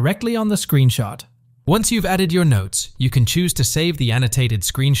notes directly on the screenshot. Once you've added your notes, you can choose to save the annotated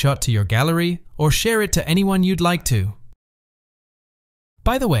screenshot to your gallery or share it to anyone you'd like to.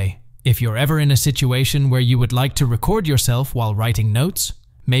 By the way, if you're ever in a situation where you would like to record yourself while writing notes,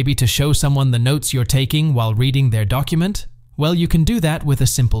 maybe to show someone the notes you're taking while reading their document, well, you can do that with a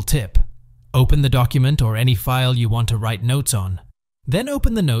simple tip. Open the document or any file you want to write notes on. Then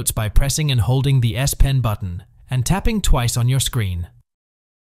open the notes by pressing and holding the S Pen button and tapping twice on your screen.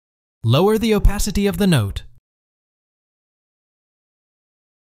 Lower the opacity of the note.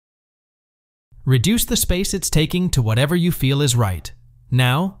 Reduce the space it's taking to whatever you feel is right.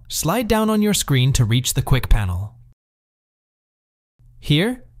 Now, slide down on your screen to reach the quick panel.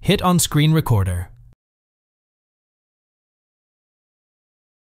 Here, hit on Screen Recorder.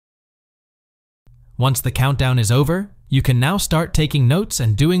 Once the countdown is over, you can now start taking notes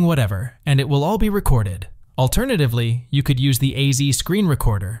and doing whatever, and it will all be recorded. Alternatively, you could use the AZ Screen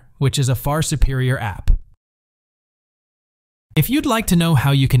Recorder, which is a far superior app. If you'd like to know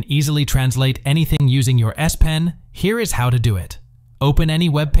how you can easily translate anything using your S Pen, here is how to do it. Open any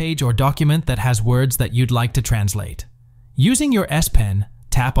web page or document that has words that you'd like to translate. Using your S Pen,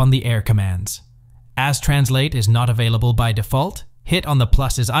 tap on the Air commands. As Translate is not available by default, hit on the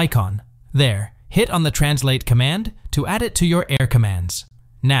pluses icon. There, hit on the Translate command to add it to your Air commands.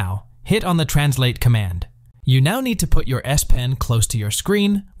 Now, hit on the Translate command. You now need to put your S Pen close to your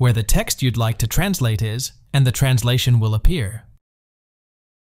screen where the text you'd like to translate is, and the translation will appear.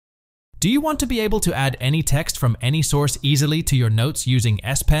 Do you want to be able to add any text from any source easily to your notes using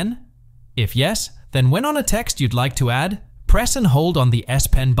S Pen? If yes, then when on a text you'd like to add, press and hold on the S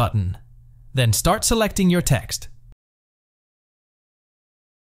Pen button. Then start selecting your text.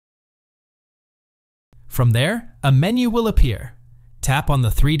 From there, a menu will appear. Tap on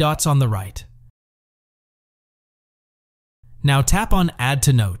the three dots on the right. Now tap on Add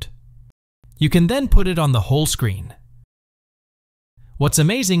to Note. You can then put it on the whole screen. What's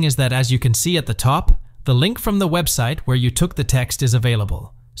amazing is that as you can see at the top, the link from the website where you took the text is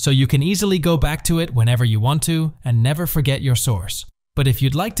available, so you can easily go back to it whenever you want to and never forget your source. But if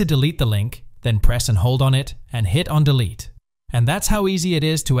you'd like to delete the link, then press and hold on it and hit on Delete. And that's how easy it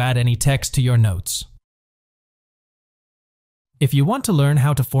is to add any text to your notes. If you want to learn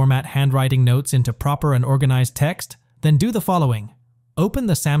how to format handwriting notes into proper and organized text, then do the following. Open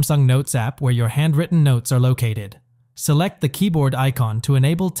the Samsung Notes app where your handwritten notes are located. Select the keyboard icon to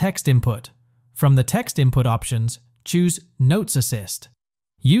enable text input. From the text input options, choose Notes Assist.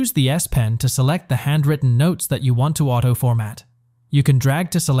 Use the S Pen to select the handwritten notes that you want to auto-format. You can drag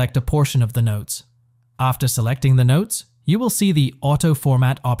to select a portion of the notes. After selecting the notes, you will see the Auto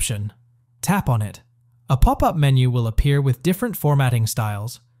Format option. Tap on it. A pop-up menu will appear with different formatting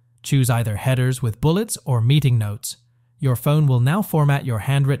styles. Choose either headers with bullets or meeting notes. Your phone will now format your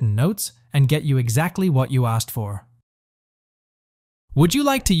handwritten notes and get you exactly what you asked for. Would you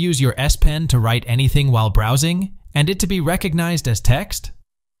like to use your S Pen to write anything while browsing and it to be recognized as text?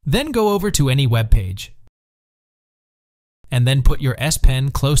 Then go over to any web page and then put your S Pen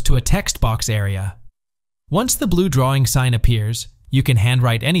close to a text box area. Once the blue drawing sign appears, you can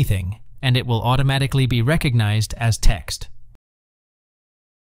handwrite anything and it will automatically be recognized as text.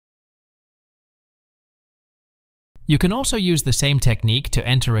 You can also use the same technique to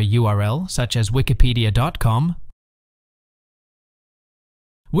enter a URL such as wikipedia.com.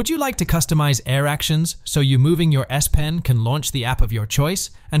 Would you like to customize air actions so you moving your S Pen can launch the app of your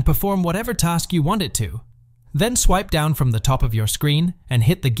choice and perform whatever task you want it to? Then swipe down from the top of your screen and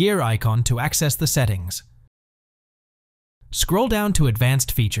hit the gear icon to access the settings. Scroll down to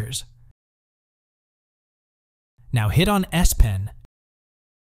Advanced Features. Now hit on S Pen.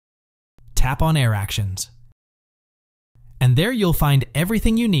 Tap on Air Actions. And there you'll find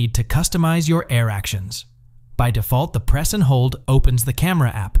everything you need to customize your air actions. By default, the press and hold opens the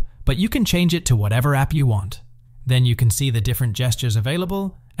camera app, but you can change it to whatever app you want. Then you can see the different gestures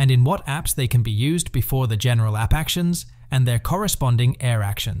available and in what apps they can be used before the general app actions and their corresponding air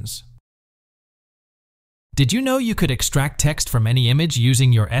actions. Did you know you could extract text from any image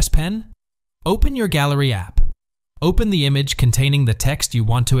using your S Pen? Open your Gallery app. Open the image containing the text you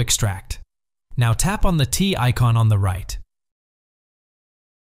want to extract. Now tap on the T icon on the right.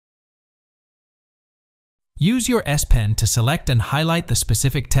 Use your S Pen to select and highlight the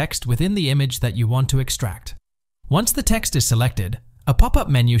specific text within the image that you want to extract. Once the text is selected, a pop-up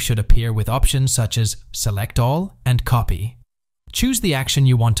menu should appear with options such as Select All and Copy. Choose the action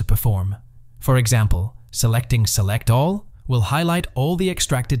you want to perform. For example, selecting Select All will highlight all the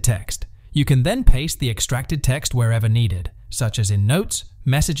extracted text. You can then paste the extracted text wherever needed, such as in notes,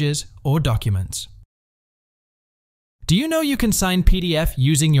 messages, or documents. Do you know you can sign PDF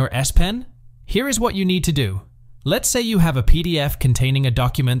using your S Pen? Here is what you need to do. Let's say you have a PDF containing a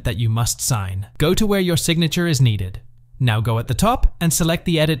document that you must sign. Go to where your signature is needed. Now go at the top and select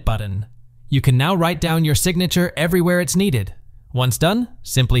the Edit button. You can now write down your signature everywhere it's needed. Once done,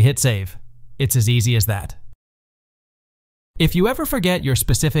 simply hit Save. It's as easy as that. If you ever forget your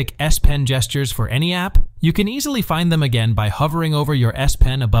specific S Pen gestures for any app, you can easily find them again by hovering over your S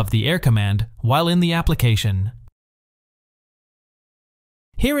Pen above the Air command while in the application.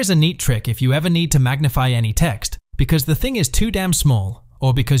 Here is a neat trick if you ever need to magnify any text because the thing is too damn small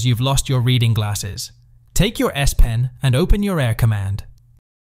or because you've lost your reading glasses. Take your S Pen and open your Air command.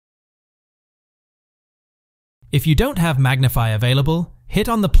 If you don't have Magnify available, hit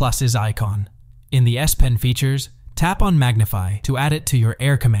on the pluses icon. In the S Pen features, tap on Magnify to add it to your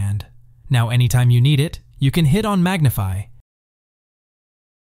Air command. Now anytime you need it, you can hit on Magnify.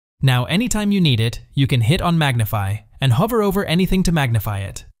 And hover over anything to magnify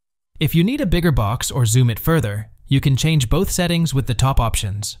it. If you need a bigger box or zoom it further, you can change both settings with the top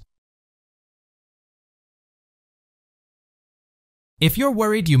options. If you're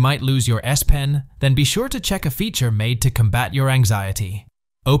worried you might lose your S Pen, then be sure to check a feature made to combat your anxiety.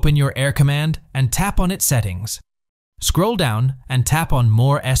 Open your Air command and tap on its settings. Scroll down and tap on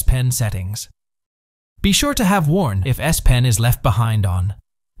More S Pen settings. Be sure to have Warn if S Pen is left behind on.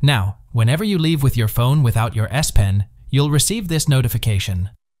 Now, whenever you leave with your phone without your S Pen, you'll receive this notification.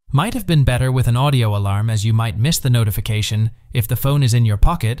 Might have been better with an audio alarm as you might miss the notification if the phone is in your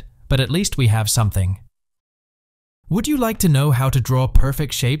pocket, but at least we have something. Would you like to know how to draw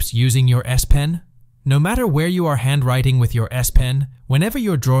perfect shapes using your S Pen? No matter where you are handwriting with your S Pen, whenever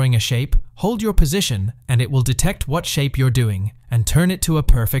you're drawing a shape, hold your position and it will detect what shape you're doing and turn it to a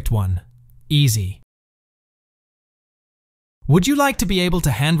perfect one. Easy. Would you like to be able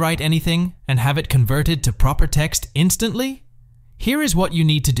to handwrite anything and have it converted to proper text instantly? Here is what you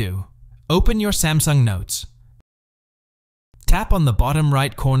need to do. Open your Samsung Notes. Tap on the bottom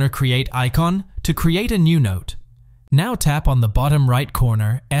right corner Create icon to create a new note. Now tap on the bottom right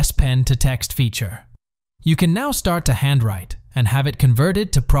corner S Pen to Text feature. You can now start to handwrite and have it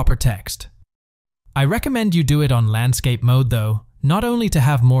converted to proper text. I recommend you do it on landscape mode though, not only to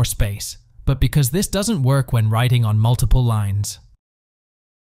have more space, but because this doesn't work when writing on multiple lines.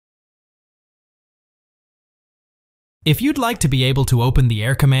 If you'd like to be able to open the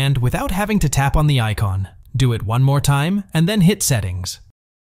Air command without having to tap on the icon, do it one more time and then hit Settings.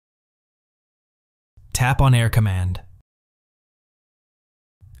 Tap on Air command.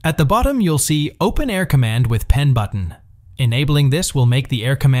 At the bottom, you'll see Open Air command with Pen button. Enabling this will make the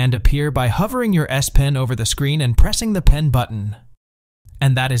Air command appear by hovering your S Pen over the screen and pressing the Pen button.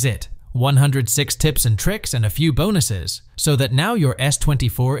 And that is it. 106 tips and tricks and a few bonuses, so that now your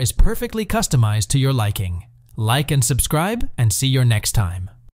S24 is perfectly customized to your liking. Like and subscribe, and see you next time.